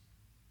once,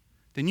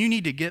 then you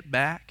need to get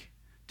back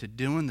to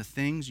doing the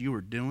things you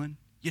were doing,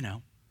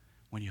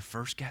 when you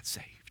first got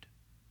saved.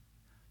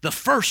 The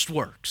first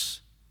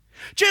works.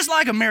 Just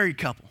like a married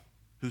couple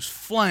whose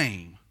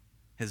flame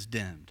has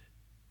dimmed.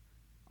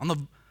 On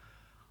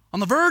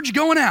the verge of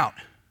going out,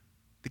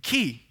 the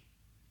key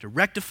to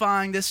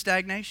rectifying this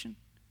stagnation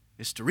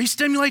is to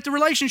re-stimulate the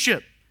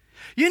relationship.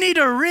 You need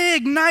to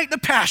reignite the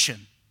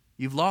passion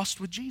you've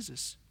lost with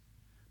Jesus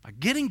by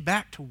getting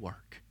back to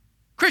work.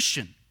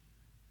 Christian,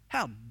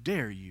 how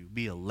dare you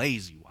be a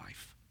lazy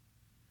wife?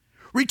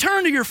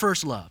 Return to your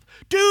first love.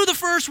 Do the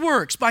first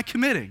works by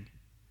committing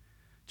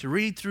to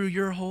read through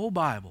your whole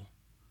Bible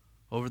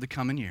over the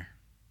coming year.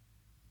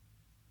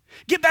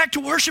 Get back to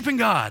worshiping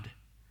God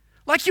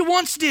like you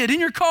once did in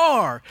your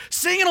car,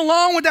 singing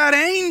along with that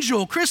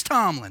angel, Chris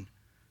Tomlin.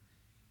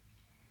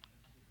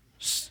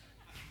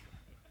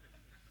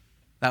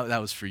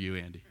 That was for you,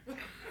 Andy.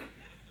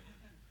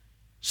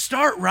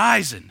 Start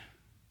rising,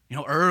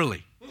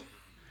 early.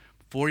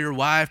 Before your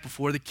wife,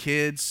 before the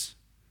kids,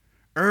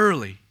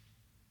 early,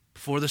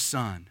 before the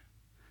sun,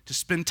 to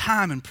spend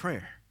time in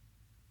prayer.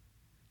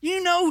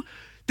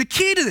 The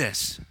key to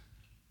this,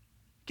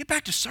 get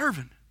back to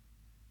serving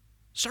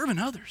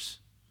others,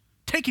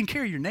 taking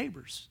care of your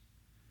neighbors.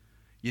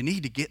 You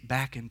need to get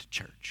back into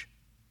church.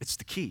 It's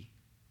the key.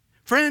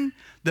 Friend,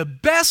 the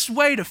best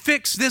way to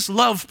fix this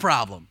love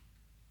problem,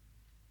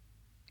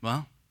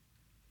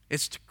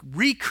 it's to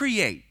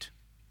recreate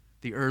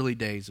the early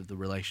days of the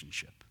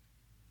relationship.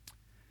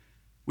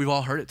 We've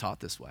all heard it taught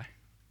this way.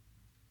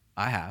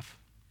 I have.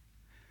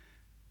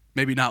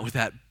 Maybe not with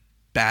that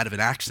bad of an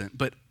accent,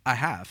 but I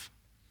have.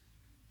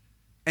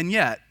 And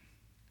yet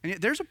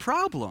there's a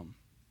problem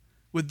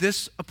with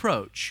this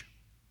approach.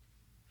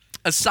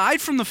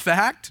 Aside from the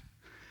fact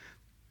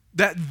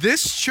that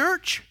this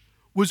church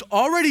was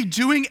already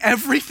doing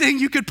everything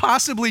you could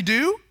possibly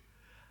do,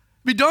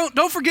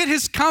 don't forget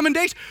his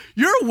commendation.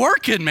 You're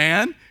working,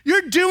 man.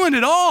 You're doing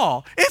it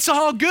all. It's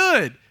all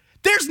good.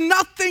 There's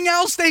nothing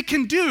else they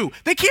can do.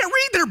 They can't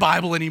read their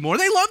Bible anymore.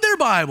 They love their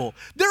Bible.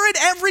 They're at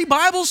every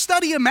Bible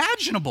study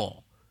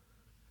imaginable.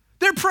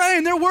 They're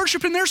praying, they're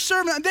worshiping, they're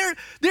serving.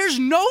 There's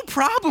no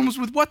problems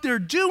with what they're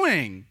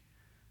doing.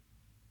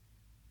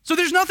 So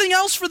there's nothing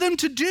else for them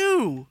to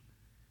do.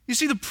 You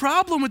see, the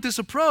problem with this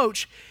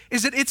approach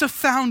is that it's a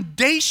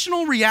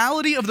foundational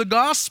reality of the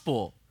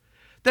gospel.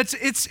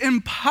 It's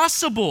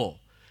impossible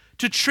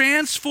to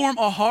transform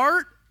a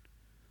heart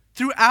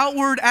through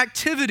outward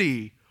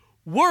activity,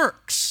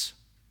 works.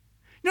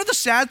 The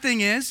sad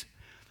thing is,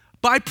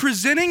 by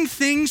presenting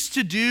things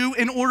to do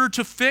in order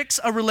to fix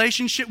a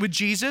relationship with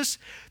Jesus,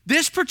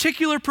 this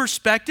particular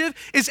perspective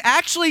is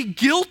actually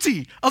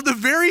guilty of the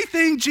very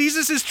thing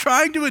Jesus is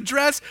trying to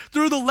address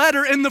through the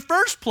letter in the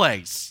first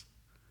place.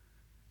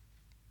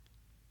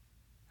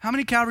 How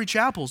many Calvary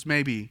Chapels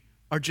maybe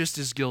are just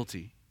as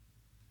guilty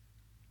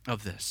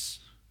of this?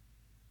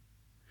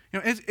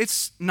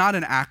 It's not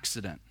an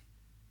accident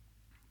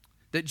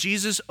that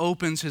Jesus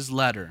opens his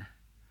letter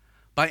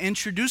by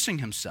introducing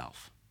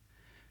himself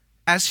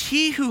as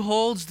he who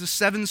holds the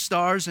 7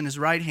 stars in his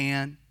right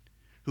hand,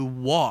 who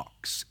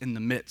walks in the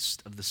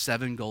midst of the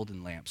 7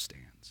 golden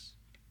lampstands.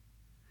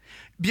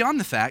 Beyond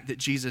the fact that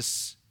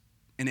Jesus,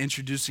 in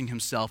introducing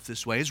himself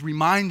this way, is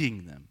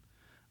reminding them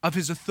of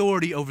his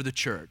authority over the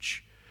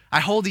church. I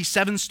hold these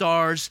 7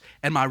 stars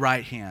in my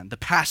right hand, the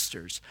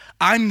pastors.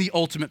 I'm the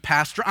ultimate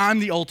pastor. I'm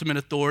the ultimate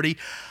authority.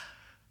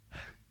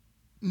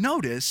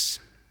 Notice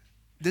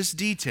this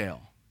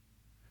detail,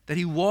 that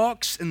he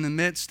walks in the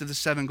midst of the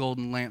 7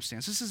 golden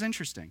lampstands. This is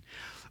interesting.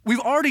 We've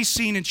already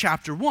seen in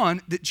chapter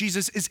 1 that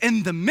Jesus is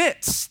in the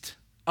midst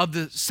of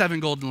the 7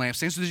 golden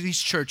lampstands, so there's these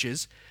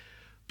churches.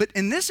 But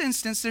in this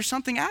instance, there's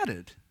something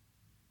added.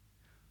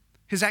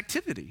 His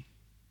activity,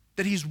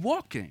 that he's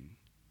walking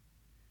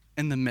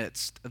in the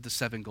midst of the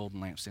 7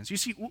 golden lampstands. You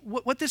see,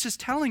 what this is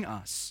telling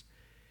us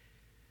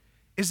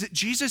is that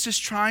Jesus is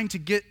trying to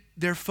get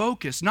their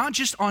focus, not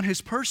just on his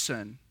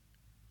person,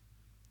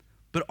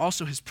 but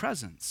also his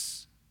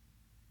presence.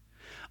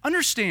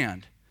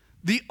 Understand,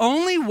 the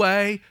only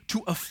way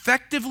to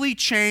effectively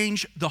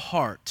change the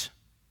heart,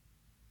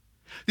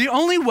 the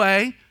only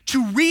way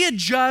to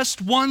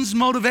readjust one's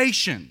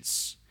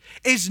motivations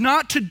is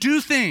not to do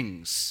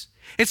things.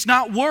 It's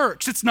not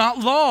works. It's not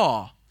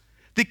law.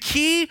 The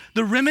key,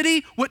 the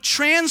remedy, what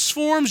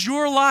transforms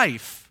your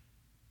life,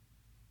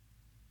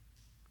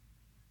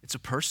 it's a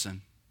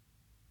person.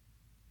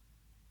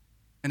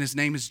 And his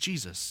name is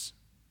Jesus.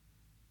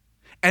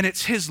 And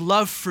it's his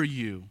love for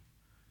you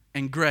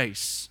and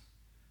grace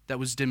that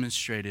was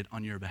demonstrated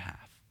on your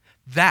behalf.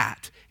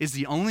 That is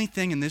the only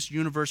thing in this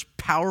universe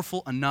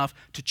powerful enough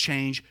to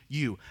change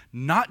you,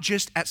 not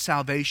just at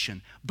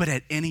salvation, but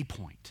at any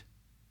point.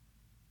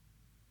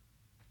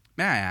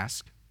 May I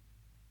ask?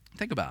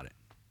 Think about it.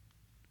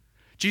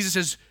 Jesus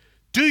says,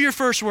 do your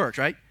first work,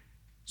 right?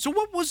 So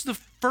what was the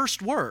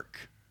first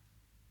work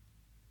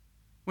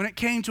when it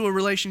came to a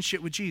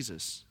relationship with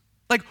Jesus?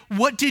 Like,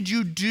 what did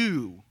you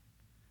do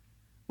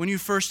when you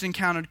first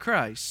encountered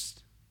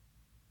Christ?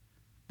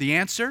 The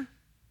answer?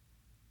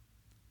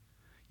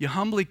 You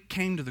humbly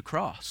came to the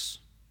cross.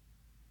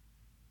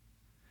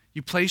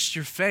 You placed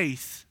your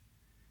faith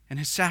in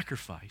his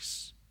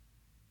sacrifice.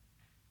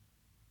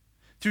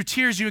 Through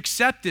tears, you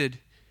accepted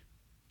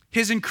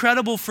his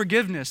incredible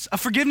forgiveness, a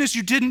forgiveness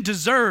you didn't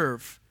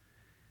deserve,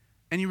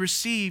 and you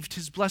received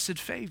his blessed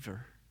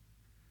favor,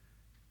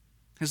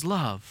 his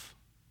love.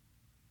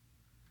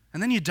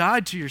 And then you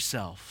died to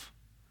yourself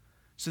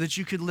so that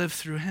you could live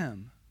through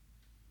him.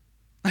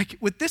 Like,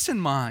 with this in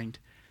mind,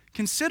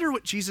 consider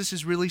what Jesus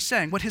is really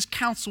saying, what his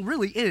counsel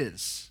really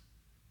is.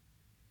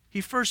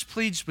 He first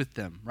pleads with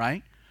them,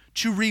 right?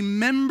 To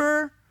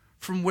remember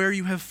from where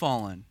you have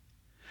fallen.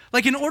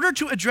 Like, in order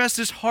to address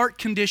this heart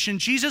condition,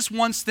 Jesus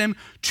wants them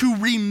to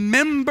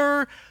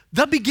remember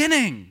the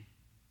beginning.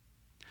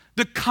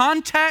 The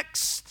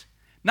context,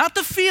 not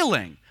the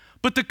feeling,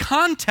 but the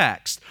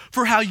context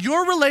for how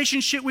your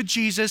relationship with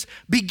Jesus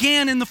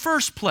began in the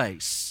first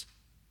place.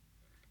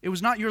 It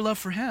was not your love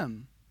for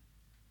him.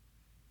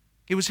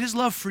 It was his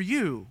love for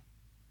you.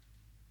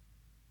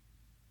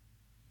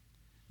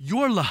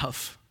 Your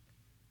love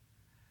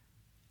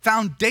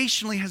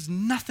foundationally has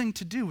nothing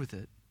to do with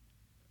it.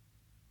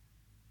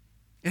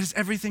 It has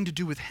everything to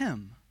do with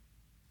him.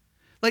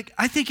 Like,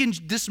 I think in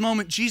this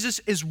moment, Jesus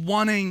is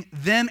wanting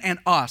them and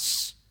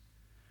us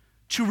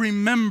to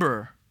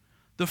remember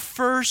the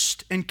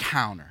first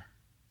encounter.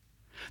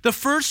 The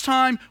first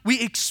time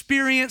we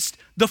experienced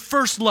the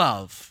first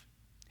love,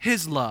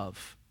 his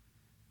love,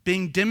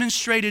 being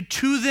demonstrated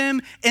to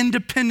them,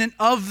 independent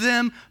of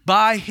them,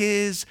 by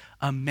his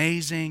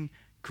amazing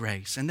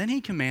grace. And then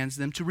he commands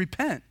them to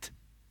repent.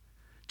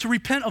 To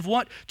repent of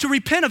what? To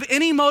repent of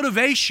any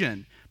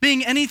motivation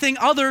being anything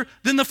other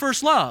than the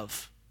first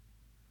love.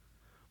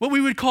 What we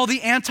would call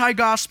the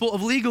anti-gospel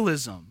of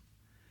legalism.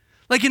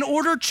 Like, in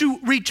order to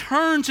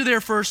return to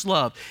their first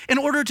love, in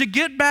order to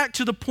get back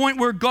to the point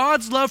where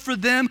God's love for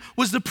them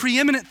was the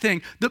preeminent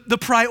thing, the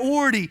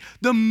priority,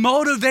 the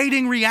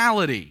motivating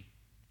reality,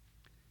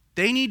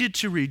 they needed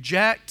to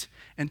reject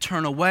and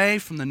turn away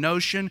from the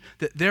notion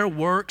that their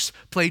works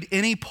played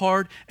any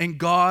part in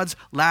God's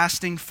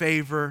lasting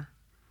favor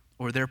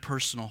or their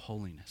personal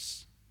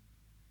holiness.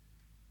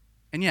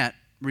 And yet,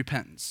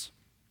 repentance,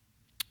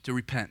 to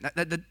repent,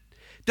 that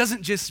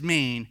doesn't just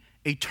mean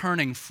a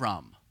turning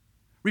from.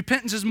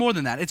 Repentance is more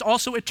than that. It's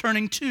also a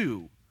turning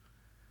to.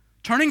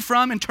 Turning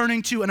from and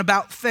turning to, an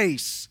about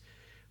face,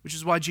 which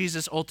is why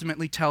Jesus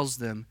ultimately tells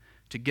them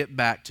to get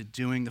back to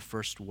doing the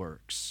first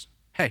works.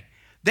 Hey,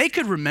 they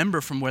could remember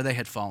from where they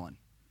had fallen.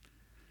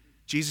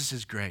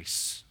 Jesus'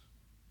 grace,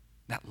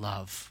 that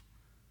love,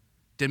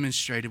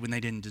 demonstrated when they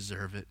didn't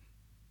deserve it.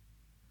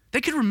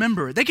 They could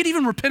remember it. They could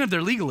even repent of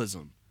their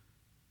legalism.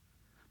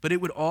 But it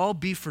would all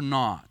be for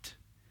naught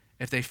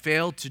if they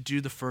failed to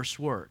do the first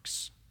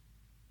works.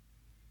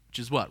 Which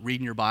is what?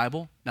 Reading your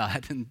Bible? No,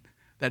 that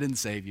didn't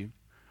save you.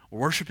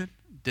 Worshiping?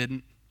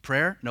 Didn't.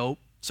 Prayer? Nope.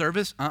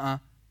 Service?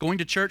 Going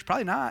to church?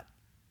 Probably not.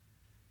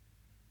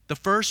 The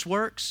first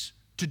works,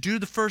 to do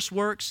the first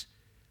works,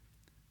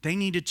 they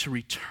needed to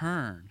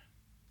return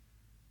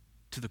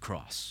to the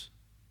cross,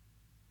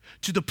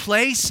 to the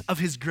place of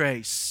his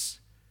grace,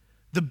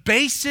 the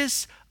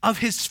basis of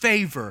his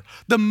favor,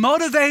 the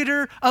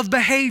motivator of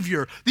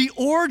behavior, the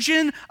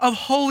origin of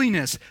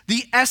holiness,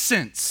 the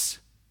essence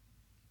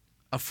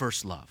of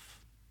first love.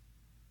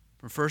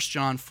 From 1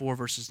 John 4,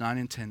 verses 9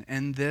 and 10,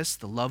 "In this,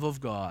 the love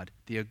of God,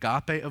 the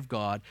agape of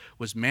God,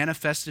 was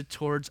manifested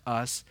towards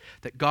us,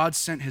 that God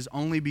sent his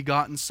only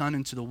begotten Son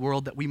into the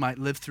world that we might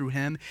live through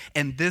him.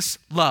 And this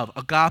love,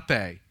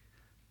 agape,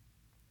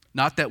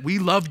 not that we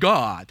loved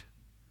God,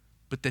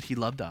 but that he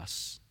loved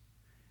us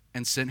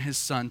and sent his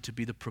Son to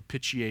be the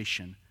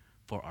propitiation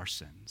for our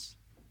sins."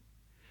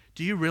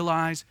 Do you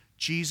realize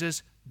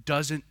Jesus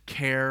doesn't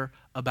care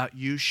about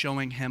you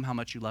showing him how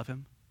much you love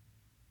him?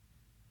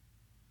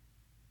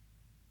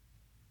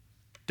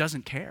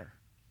 Doesn't care.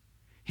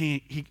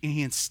 He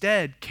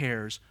instead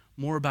cares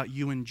more about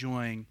you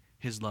enjoying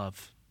his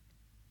love,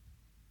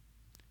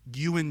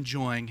 you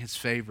enjoying his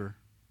favor,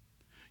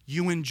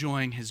 you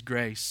enjoying his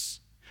grace,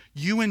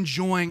 you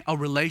enjoying a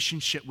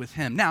relationship with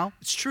him. Now,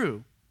 it's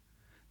true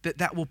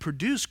that will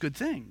produce good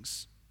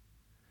things.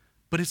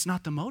 but it's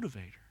not the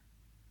motivator.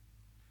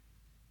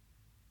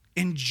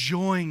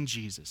 Enjoying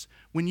Jesus.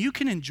 When you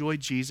can enjoy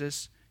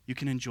Jesus, you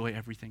can enjoy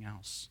everything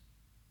else.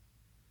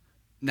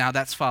 Now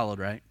that's followed,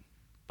 right,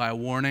 by a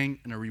warning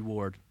and a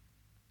reward.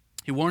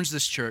 He warns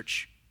this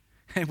church,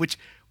 which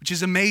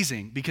is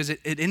amazing because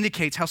it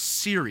indicates how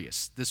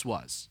serious this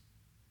was.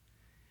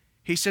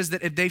 He says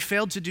that if they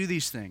failed to do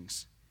these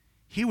things,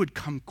 he would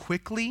come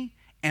quickly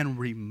and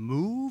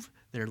remove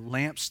their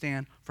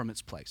lampstand from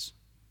its place.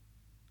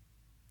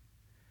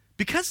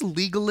 Because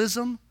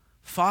legalism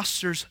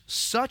fosters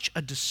such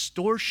a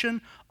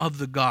distortion of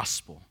the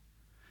gospel,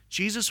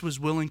 Jesus was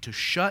willing to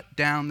shut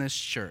down this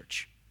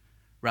church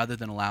rather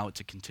than allow it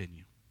to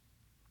continue.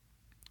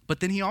 But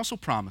then he also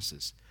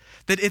promises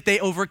that if they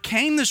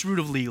overcame this root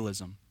of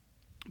legalism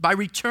by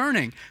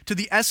returning to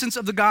the essence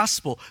of the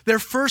gospel, their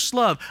first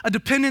love, a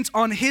dependence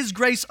on his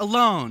grace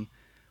alone,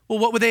 well,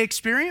 what would they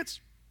experience?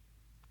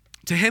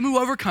 To him who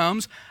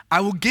overcomes,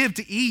 I will give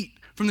to eat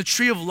from the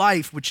tree of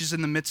life, which is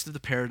in the midst of the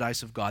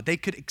paradise of God. They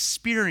could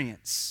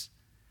experience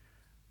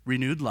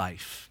renewed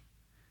life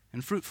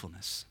and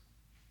fruitfulness.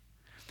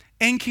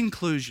 In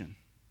conclusion,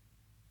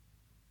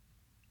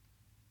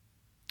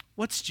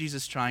 what's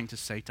Jesus trying to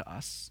say to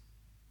us?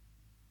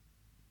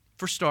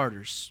 For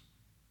starters,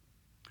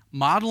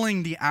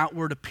 modeling the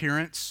outward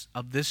appearance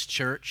of this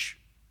church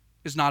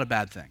is not a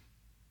bad thing.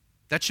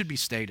 That should be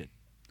stated.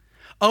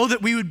 Oh,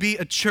 that we would be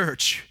a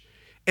church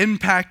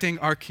impacting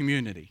our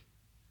community.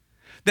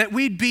 That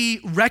we'd be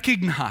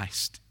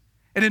recognized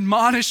and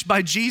admonished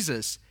by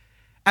Jesus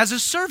as a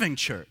serving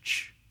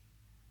church.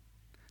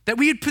 That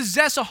we'd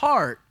possess a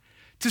heart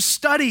to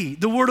study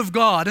the Word of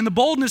God and the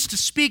boldness to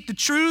speak the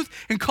truth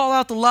and call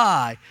out the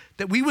lie.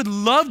 That we would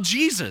love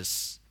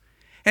Jesus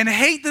and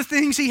hate the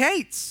things he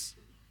hates.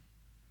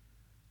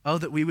 Oh,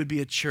 that we would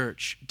be a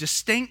church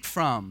distinct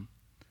from,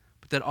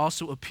 but that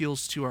also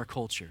appeals to our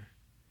culture.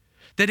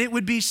 That it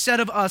would be said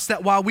of us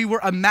that while we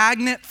were a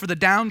magnet for the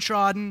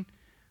downtrodden,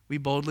 we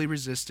boldly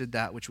resisted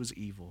that which was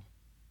evil.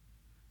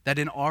 That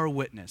in our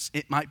witness,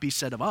 it might be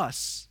said of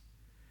us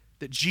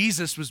that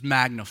Jesus was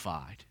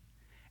magnified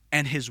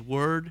and his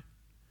word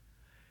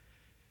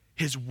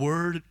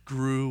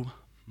grew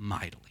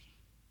mightily.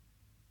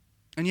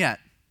 And yet,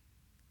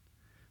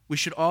 we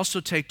should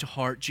also take to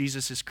heart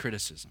Jesus'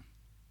 criticism.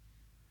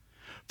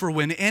 For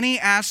when any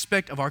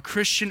aspect of our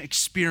Christian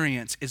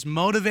experience is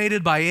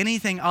motivated by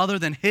anything other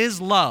than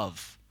his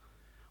love,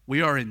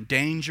 we are in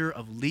danger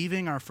of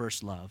leaving our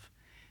first love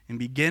and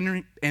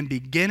beginning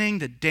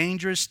the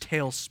dangerous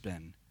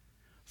tailspin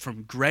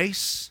from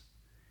grace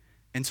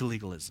into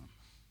legalism.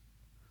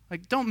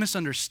 Like, don't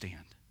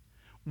misunderstand.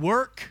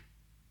 Work,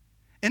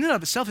 in and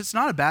of itself, it's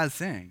not a bad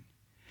thing.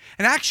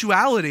 In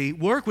actuality,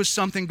 work was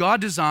something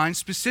God designed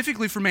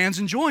specifically for man's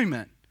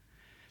enjoyment.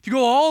 If you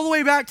go all the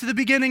way back to the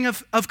beginning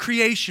of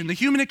creation, the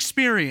human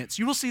experience,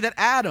 you will see that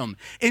Adam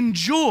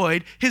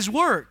enjoyed his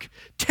work,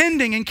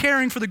 tending and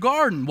caring for the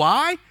garden.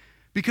 Why?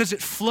 Because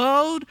it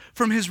flowed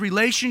from his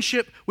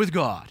relationship with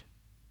God.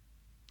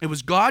 It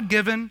was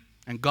God-given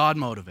and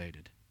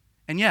God-motivated.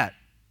 And yet,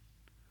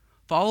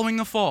 following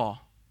the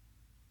fall,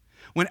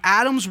 when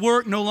Adam's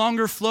work no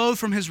longer flowed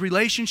from his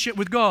relationship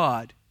with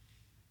God,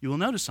 you will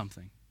notice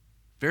something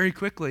very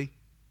quickly.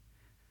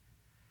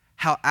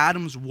 How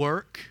Adam's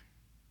work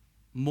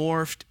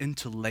morphed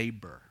into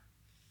labor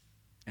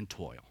and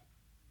toil.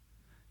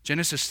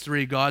 Genesis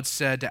 3, God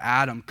said to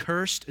Adam,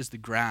 "Cursed is the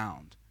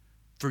ground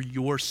for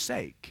your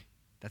sake."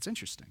 That's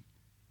interesting.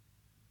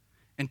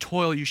 "And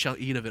toil you shall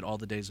eat of it all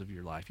the days of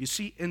your life." You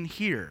see, in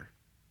here,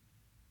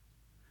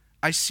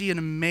 I see an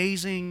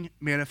amazing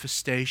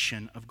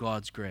manifestation of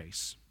God's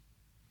grace.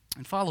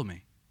 And follow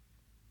me.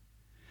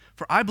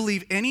 For I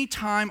believe any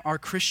time our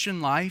Christian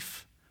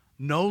life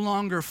no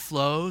longer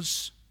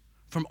flows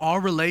from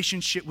our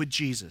relationship with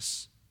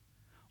Jesus,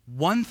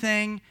 one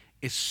thing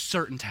is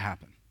certain to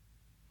happen.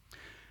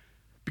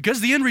 Because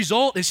the end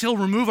result is he'll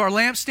remove our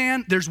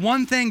lampstand, there's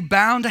one thing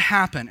bound to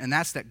happen, and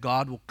that's that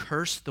God will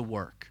curse the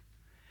work,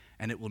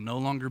 and it will no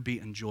longer be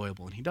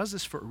enjoyable. And he does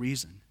this for a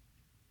reason.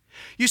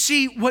 You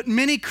see, what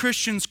many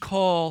Christians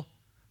call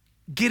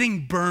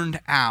getting burned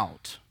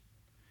out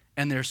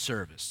in their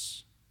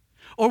service,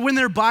 or when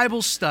their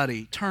Bible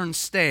study turns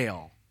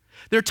stale,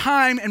 their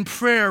time in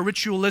prayer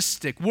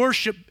ritualistic,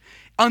 worship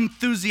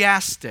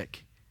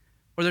enthusiastic,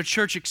 or their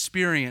church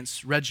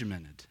experience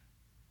regimented.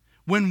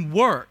 When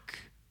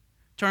work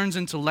turns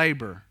into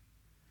labor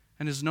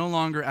and is no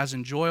longer as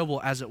enjoyable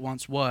as it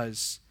once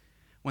was,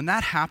 when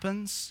that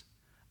happens,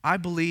 I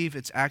believe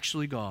it's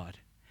actually God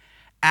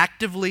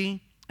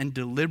actively and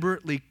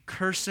deliberately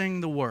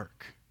cursing the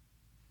work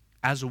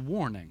as a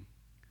warning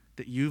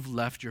that you've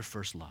left your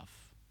first love,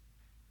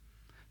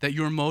 that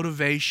your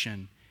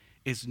motivation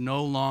is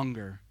no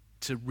longer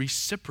to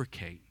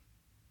reciprocate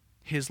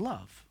his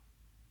love.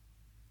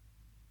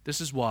 This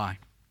is why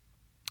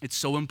it's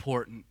so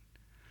important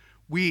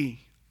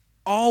we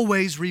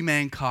always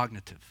remain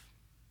cognitive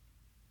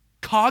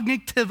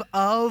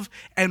of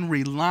and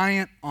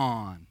reliant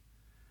on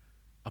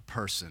a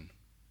person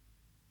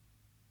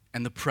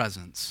and the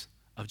presence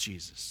of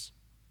Jesus.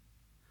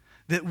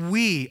 that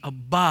we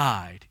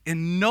abide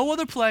in no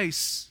other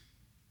place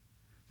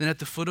than at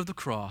the foot of the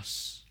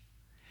cross,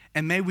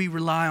 and may we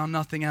rely on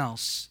nothing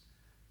else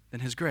than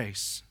his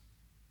grace.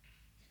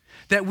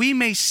 That we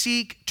may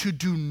seek to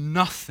do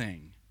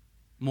nothing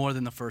more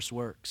than the first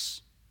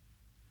works,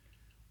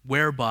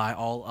 whereby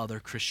all other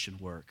Christian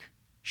work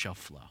shall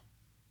flow.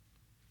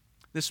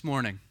 This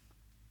morning,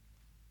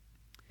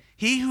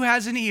 he who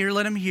has an ear,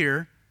 let him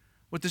hear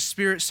what the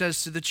Spirit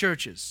says to the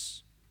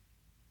churches.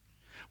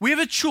 We have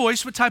a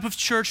choice what type of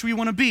church we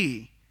want to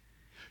be.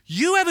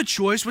 You have a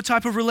choice what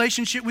type of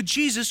relationship with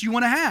Jesus you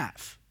want to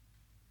have.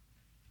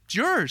 It's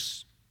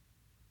yours.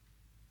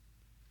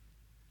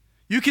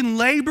 You can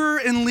labor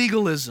in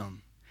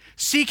legalism,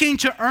 seeking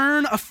to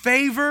earn a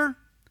favor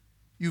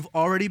you've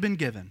already been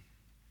given,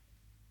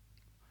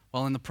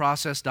 while in the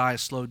process die a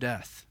slow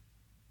death,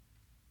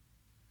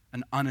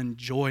 an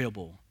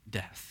unenjoyable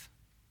death.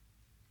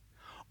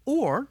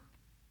 Or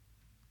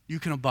you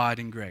can abide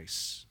in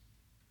grace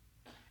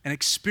and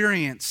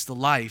experience the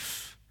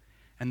life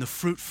and the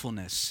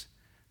fruitfulness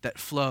that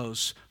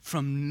flows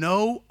from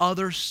no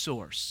other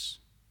source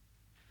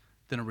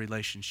than a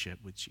relationship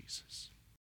with Jesus.